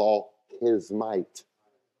Lord with all his might.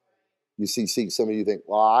 You see, some of you think,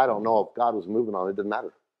 well, I don't know if God was moving on it. It didn't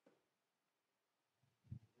matter.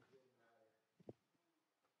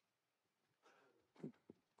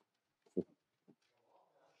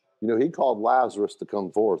 He called Lazarus to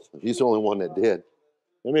come forth. He's the only one that did.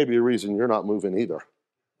 There may be a reason you're not moving either.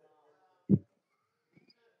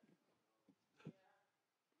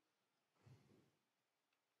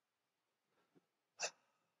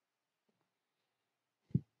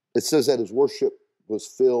 It says that his worship was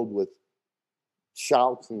filled with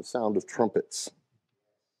shouts and the sound of trumpets.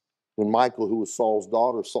 When Michal, who was Saul's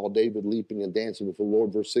daughter, saw David leaping and dancing before the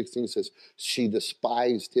Lord, verse 16 says, she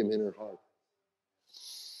despised him in her heart.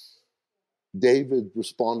 David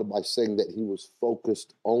responded by saying that he was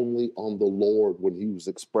focused only on the Lord when he was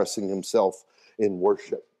expressing himself in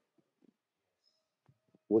worship.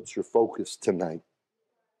 What's your focus tonight?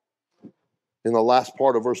 In the last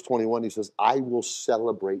part of verse 21, he says, I will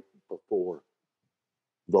celebrate before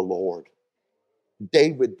the Lord.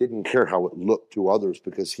 David didn't care how it looked to others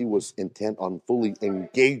because he was intent on fully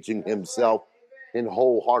engaging himself in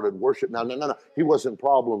wholehearted worship. Now, no. He wasn't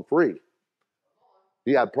problem-free.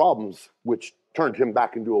 He had problems which turned him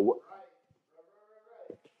back into a...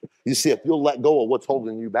 You see, if you'll let go of what's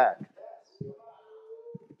holding you back.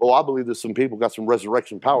 Oh, I believe there's some people got some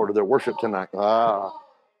resurrection power to their worship tonight.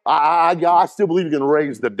 I still believe you can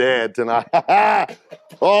raise the dead tonight.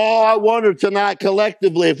 Oh, I wonder tonight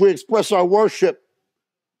collectively if we express our worship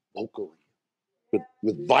vocally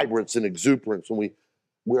with vibrance and exuberance, and we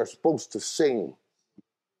are supposed to sing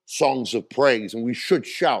songs of praise, and we should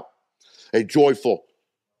shout a joyful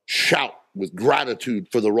shout with gratitude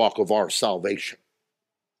for the rock of our salvation.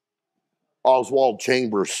 Oswald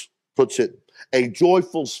Chambers puts it A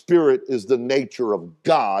joyful spirit is the nature of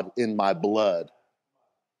God in my blood.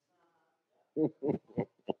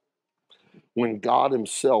 When God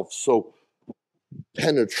himself so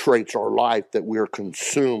penetrates our life that we are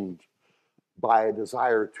consumed by a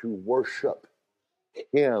desire to worship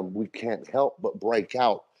him, we can't help but break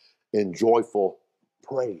out in joyful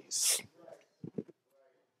praise.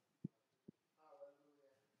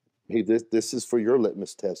 Hey, this is for your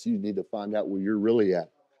litmus test. You need to find out where you're really at.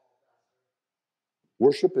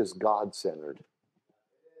 Worship is God-centered.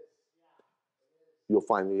 You'll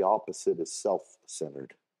find the opposite is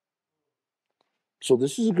self-centered. So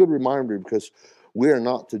this is a good reminder, because we are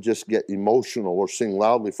not to just get emotional or sing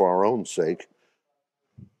loudly for our own sake.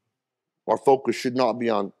 Our focus should not be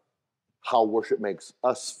on how worship makes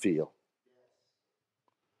us feel.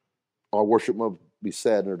 Our worship must be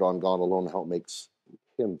centered on God alone, how it makes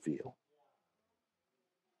him feel.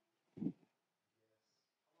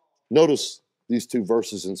 Notice these two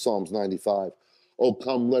verses in Psalms 95. Oh,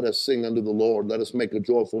 come, let us sing unto the Lord. Let us make a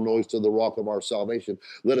joyful noise to the rock of our salvation.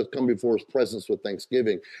 Let us come before his presence with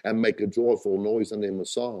thanksgiving and make a joyful noise unto him with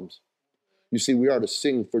psalms. You see, we are to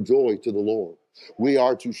sing for joy to the Lord. We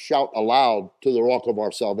are to shout aloud to the rock of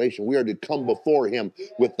our salvation. We are to come before him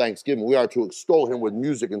with thanksgiving. We are to extol him with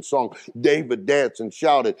music and song. David danced and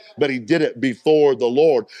shouted, but he did it before the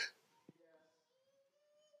Lord.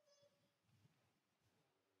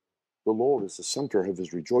 The Lord is the center of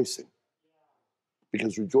his rejoicing,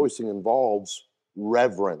 because rejoicing involves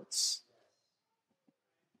reverence.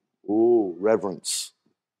 Ooh, reverence.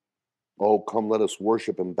 Oh, come, let us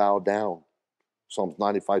worship and bow down. Psalms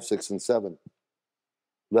 95, 6 and 7.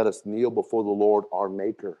 Let us kneel before the Lord, our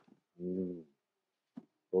Maker.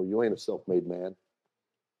 Oh, you ain't a self-made man.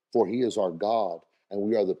 For he is our God, and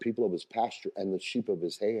we are the people of his pasture and the sheep of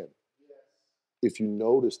his hand. If you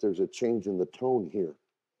notice, there's a change in the tone here,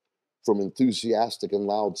 from enthusiastic and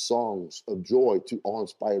loud songs of joy to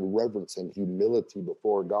awe-inspired reverence and humility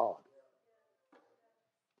before God.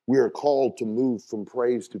 We are called to move from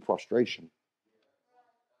praise to prostration.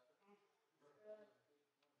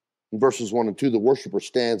 In verses 1 and 2, the worshiper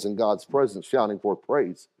stands in God's presence, shouting forth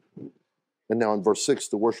praise. And now in verse 6,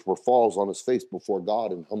 the worshiper falls on his face before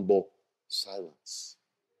God in humble silence.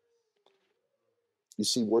 You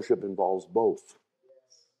see, worship involves both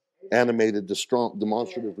animated,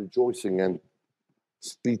 demonstrative rejoicing and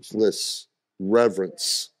speechless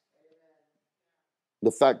reverence.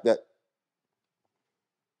 The fact that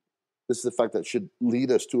this is the fact that should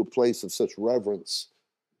lead us to a place of such reverence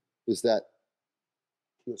is that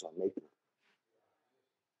he is our maker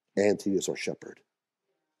and he is our shepherd.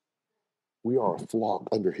 We are a flock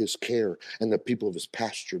under his care and the people of his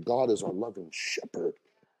pasture. God is our loving shepherd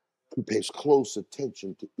who pays close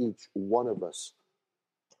attention to each one of us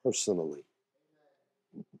personally.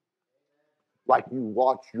 Like you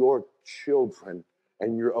watch your children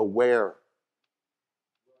and you're aware.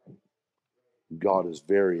 God is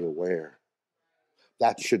very aware.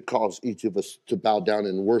 That should cause each of us to bow down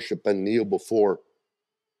and worship and kneel before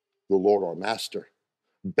the Lord our Master.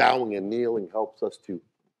 Bowing and kneeling helps us to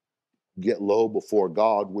get low before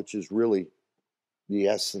God, which is really the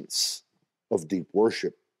essence of deep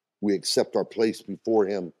worship. We accept our place before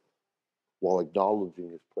him while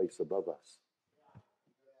acknowledging his place above us.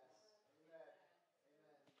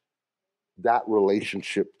 That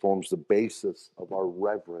relationship forms the basis of our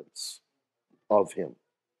reverence of him.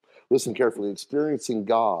 Listen carefully. Experiencing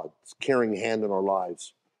God's caring hand in our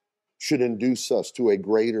lives should induce us to a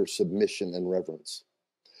greater submission and reverence.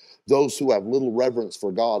 Those who have little reverence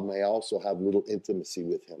for God may also have little intimacy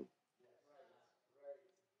with him.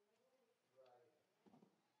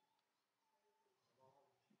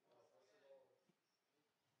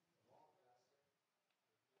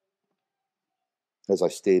 As I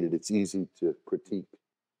stated, it's easy to critique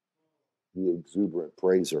the exuberant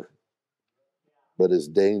praiser, but it's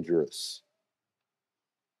dangerous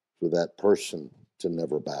for that person to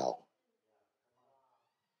never bow.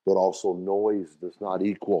 But also, noise does not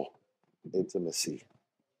equal intimacy.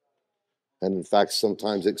 And in fact,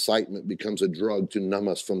 sometimes excitement becomes a drug to numb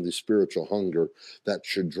us from the spiritual hunger that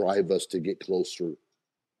should drive us to get closer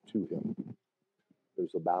to him.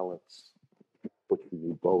 There's a balance, but you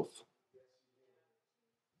need both.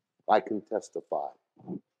 I can testify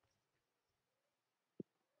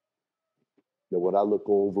that when I look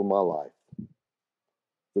over my life,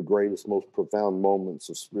 the greatest, most profound moments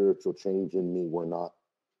of spiritual change in me were not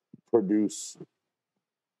produced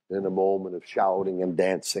in a moment of shouting and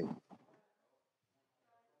dancing.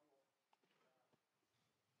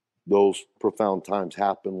 Those profound times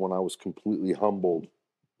happened when I was completely humbled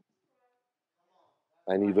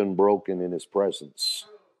and even broken in his presence.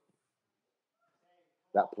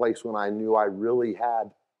 That place when I knew I really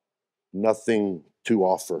had nothing to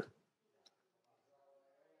offer.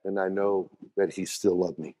 And I know that he still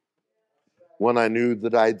loved me. When I knew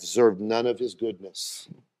that I deserved none of his goodness.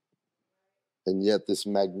 And yet this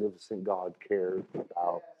magnificent God cared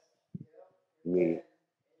about me.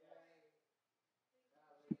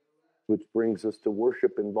 Which brings us to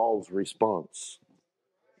worship involves response.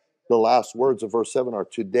 The last words of verse 7 are,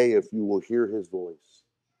 today if you will hear his voice.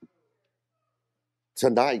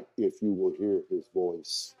 Tonight if you will hear his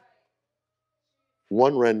voice.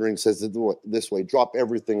 One rendering says it this way, drop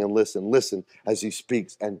everything and listen. Listen as he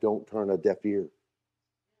speaks and don't turn a deaf ear.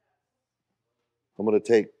 I'm going to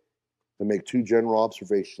take and make two general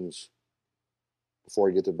observations before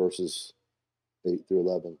I get to verses 8 through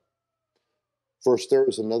 11. First, there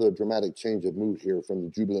is another dramatic change of mood here from the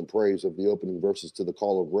jubilant praise of the opening verses to the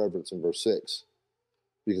call of reverence in verse 6.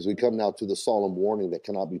 Because we come now to the solemn warning that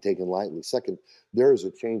cannot be taken lightly. Second, there is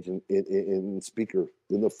a change in speaker.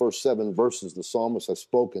 In the first 7 verses, the psalmist has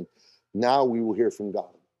spoken. Now we will hear from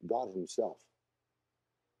God, God himself,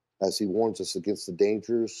 as he warns us against the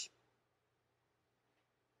dangers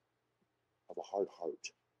of a hard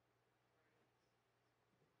heart.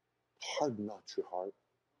 Harden not your heart.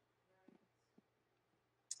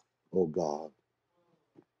 Oh God.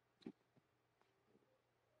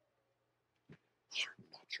 Harden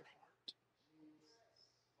not your heart.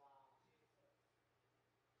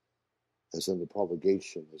 As in the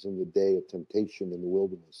provocation, as in the day of temptation in the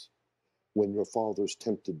wilderness, when your fathers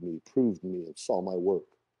tempted me, proved me, and saw my work.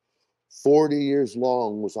 40 years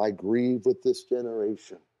long was I grieved with this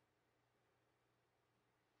generation,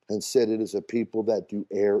 and said, it is a people that do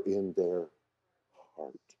err in their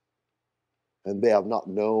heart, and they have not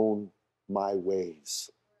known my ways,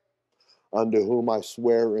 unto whom I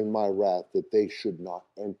swear in my wrath that they should not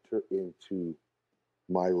enter into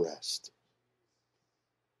my rest.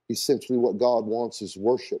 Essentially, what God wants is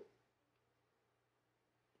worship.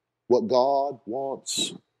 What God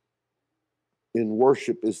wants in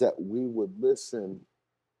worship is that we would listen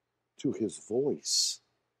to his voice.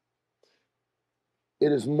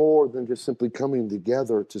 It is more than just simply coming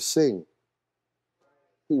together to sing.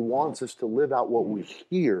 He wants us to live out what we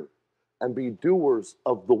hear and be doers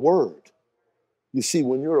of the word. You see,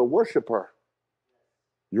 when you're a worshiper,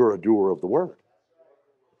 you're a doer of the word.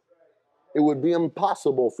 It would be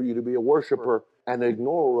impossible for you to be a worshiper and an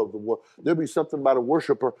ignorer of the word. There'll be something about a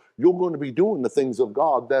worshiper. You're going to be doing the things of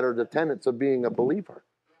God that are the tenets of being a believer.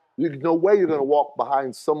 There's no way you're going to walk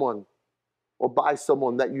behind someone or by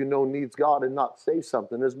someone that you know needs God and not say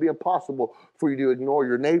something. It'd be impossible for you to ignore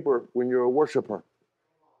your neighbor when you're a worshiper.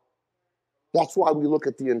 That's why we look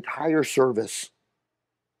at the entire service,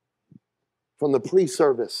 from the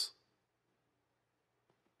pre-service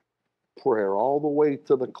prayer all the way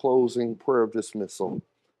to the closing prayer of dismissal.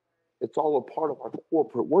 It's all a part of our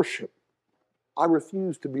corporate worship. I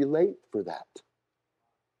refuse to be late for that,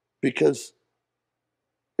 because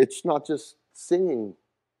it's not just singing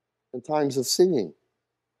in times of singing.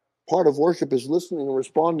 Part of worship is listening and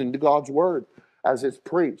responding to God's word as it's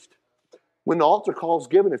preached. When the altar call is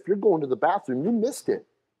given, if you're going to the bathroom, you missed it.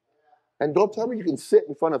 And don't tell me you can sit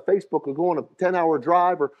in front of Facebook or go on a 10-hour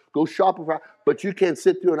drive or go shopping, but you can't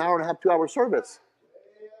sit through an hour and a half, 2-hour service.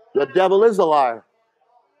 The devil is a liar.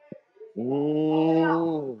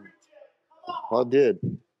 I did.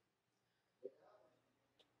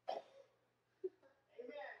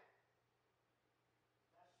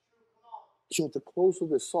 So at the close of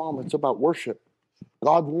this psalm, it's about worship.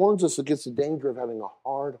 God warns us against the danger of having a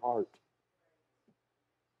hard heart.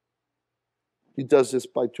 He does this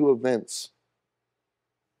by 2 events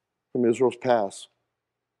from Israel's past.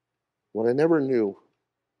 What I never knew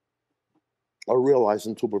or realized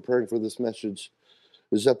until preparing for this message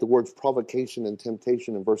is that the words provocation and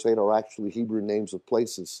temptation in verse 8 are actually Hebrew names of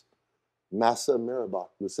places. Massa and Meribah.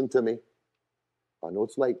 Listen to me. I know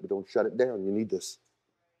it's late, but don't shut it down. You need this.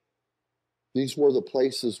 These were the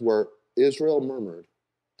places where Israel murmured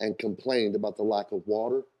and complained about the lack of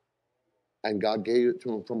water, and God gave it to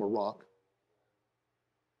them from a rock.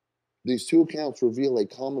 These 2 accounts reveal a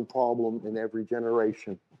common problem in every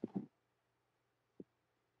generation.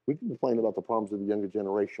 We can complain about the problems of the younger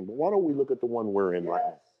generation, but why don't we look at the one we're in right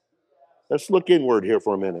now? Let's look inward here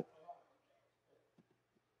for a minute.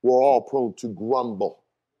 We're all prone to grumble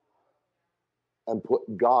and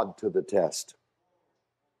put God to the test.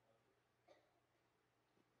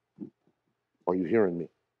 Are you hearing me?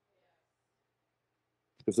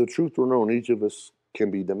 If the truth were known, each of us can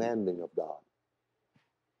be demanding of God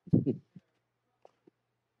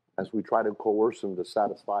as we try to coerce him to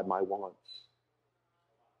satisfy my wants.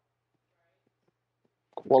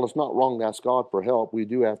 While it's not wrong to ask God for help, we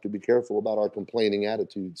do have to be careful about our complaining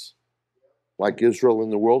attitudes. Like Israel in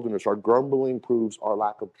the wilderness, our grumbling proves our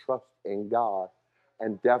lack of trust in God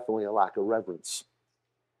and definitely a lack of reverence.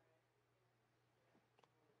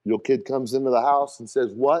 Your kid comes into the house and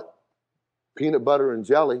says, "What? Peanut butter and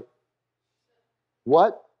jelly?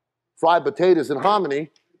 What? Fried potatoes and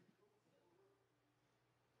hominy?"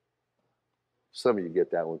 Some of you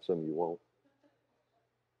get that one, some of you won't.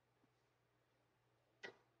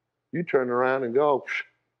 You turn around and go,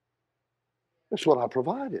 "That's what I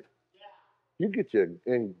provided." You get your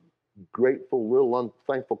ungrateful, little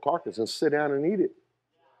unthankful carcass and sit down and eat it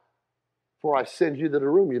before I send you to the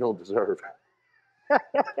room you don't deserve.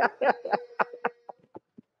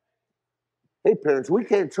 Hey, parents, we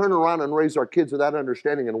can't turn around and raise our kids without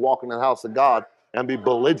understanding and walk in the house of God and be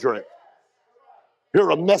belligerent.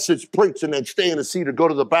 Hear a message preached and then stay in a seat or go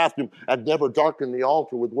to the bathroom and never darken the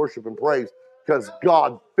altar with worship and praise because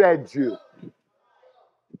God fed you.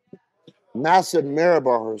 Massa and Meribah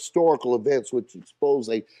are historical events which expose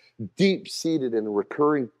a deep-seated and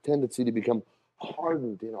recurring tendency to become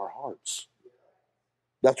hardened in our hearts.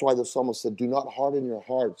 That's why the psalmist said, "Do not harden your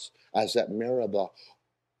hearts as at Meribah,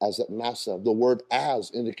 as at Massa." The word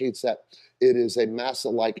 "as" indicates that it is a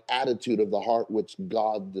Massa-like attitude of the heart which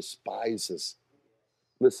God despises.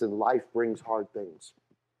 Listen, life brings hard things.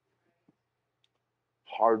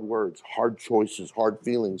 Hard words, hard choices, hard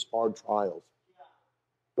feelings, hard trials.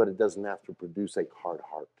 But it doesn't have to produce a hard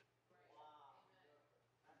heart.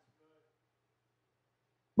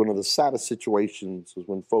 One of the saddest situations is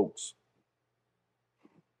when folks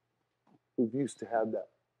who used to have that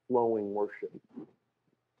flowing worship,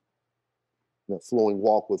 that flowing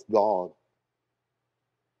walk with God,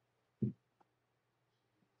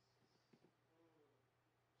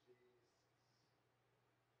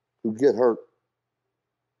 who get hurt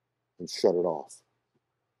and shut it off.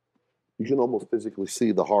 You can almost physically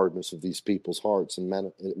see the hardness of these people's hearts, and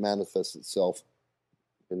it manifests itself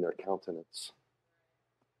in their countenance.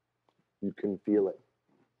 You can feel it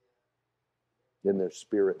in their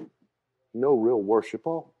spirit. No real worship,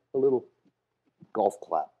 a little golf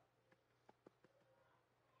clap.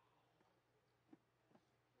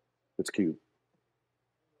 It's cute.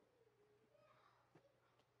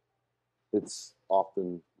 It's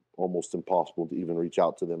often almost impossible to even reach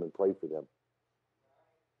out to them and pray for them.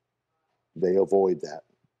 They avoid that.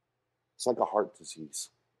 It's like a heart disease.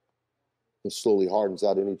 It slowly hardens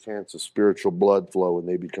out any chance of spiritual blood flow, and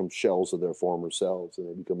they become shells of their former selves, and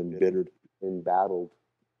they become embittered, embattled,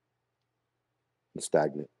 and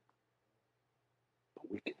stagnant.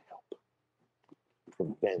 But we can help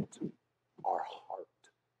prevent our heart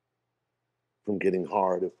from getting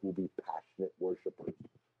hard if we'll be passionate worshipers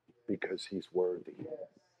because he's worthy.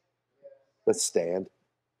 Let's stand.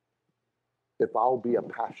 If I'll be a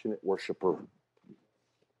passionate worshiper,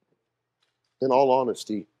 in all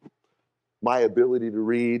honesty, my ability to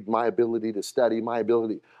read, my ability to study,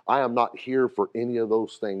 I am not here for any of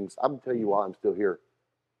those things. I'm telling you why I'm still here.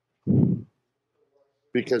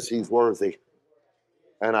 Because he's worthy.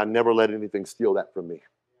 And I never let anything steal that from me.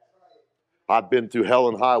 I've been through hell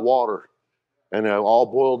and high water. And it all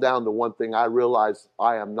boiled down to one thing. I realized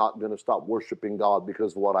I am not going to stop worshiping God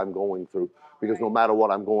because of what I'm going through. Because no matter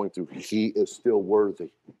what I'm going through, he is still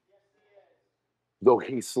worthy. Though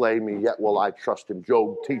he slay me, yet will I trust him.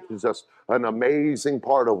 Job teaches us an amazing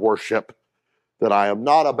part of worship, that I am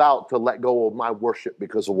not about to let go of my worship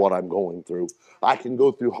because of what I'm going through. I can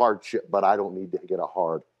go through hardship, but I don't need to get a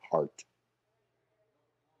hard heart.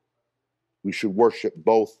 We should worship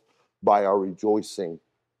both by our rejoicing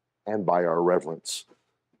and by our reverence.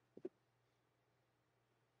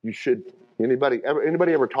 You should. Anybody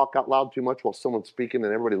ever talk out loud too much while someone's speaking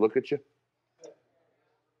and everybody look at you?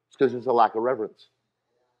 It's because it's a lack of reverence.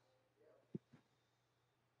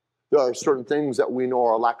 There are certain things that we know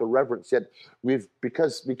are a lack of reverence, yet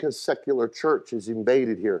because secular church is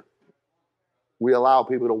invaded here, we allow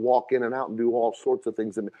people to walk in and out and do all sorts of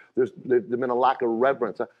things, and there's been a lack of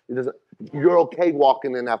reverence. You're okay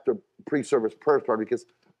walking in after pre-service prayer started because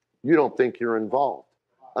you don't think you're involved.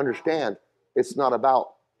 Understand, it's not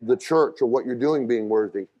about the church or what you're doing being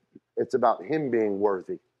worthy. It's about him being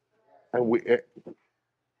worthy. And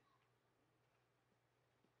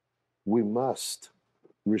we must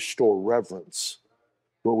restore reverence,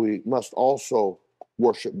 but we must also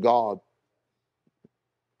worship God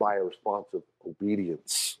by a response of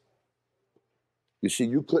obedience. You see,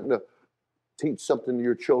 you couldn't teach something to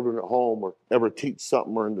your children at home or ever teach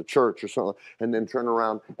something or in the church or something and then turn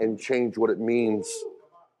around and change what it means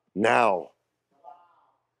now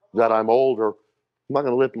that I'm older. I'm not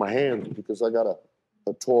going to lift my hands because I got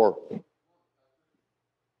a tore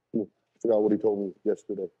Forgot what he told me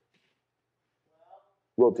yesterday.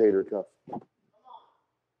 Rotator cuff.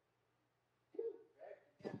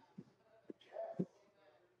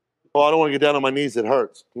 Oh, I don't want to get down on my knees. It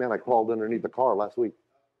hurts. Man, I crawled underneath the car last week.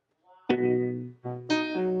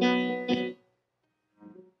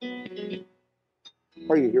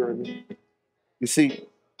 Are you hearing me? You see,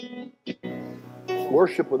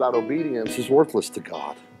 worship without obedience is worthless to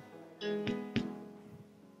God.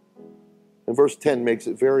 And verse 10 makes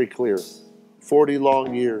it very clear. 40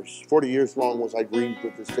 years long was I grieved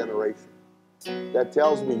with this generation. That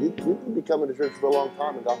tells me you can be coming to church for a long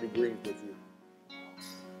time and God be grieved with you.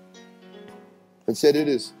 And said it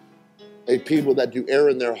is a people that do err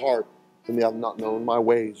in their heart and they have not known my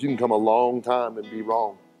ways. You can come a long time and be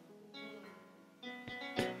wrong.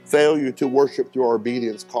 Failure to worship through our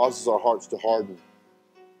obedience causes our hearts to harden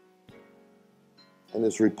and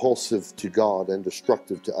is repulsive to God and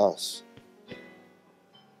destructive to us.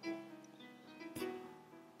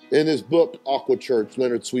 In his book, Aqua Church,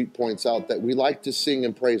 Leonard Sweet points out that we like to sing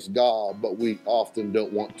and praise God, but we often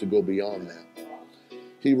don't want to go beyond that.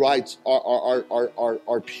 He writes,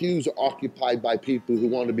 our pews are occupied by people who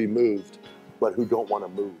want to be moved, but who don't want to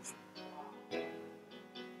move.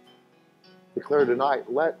 Declare tonight,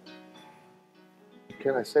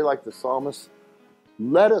 can I say like the psalmist?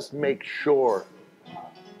 Let us make sure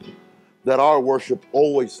that our worship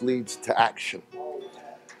always leads to action.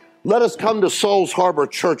 Let us come to Souls Harbor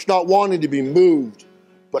Church not wanting to be moved,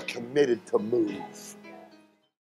 but committed to move.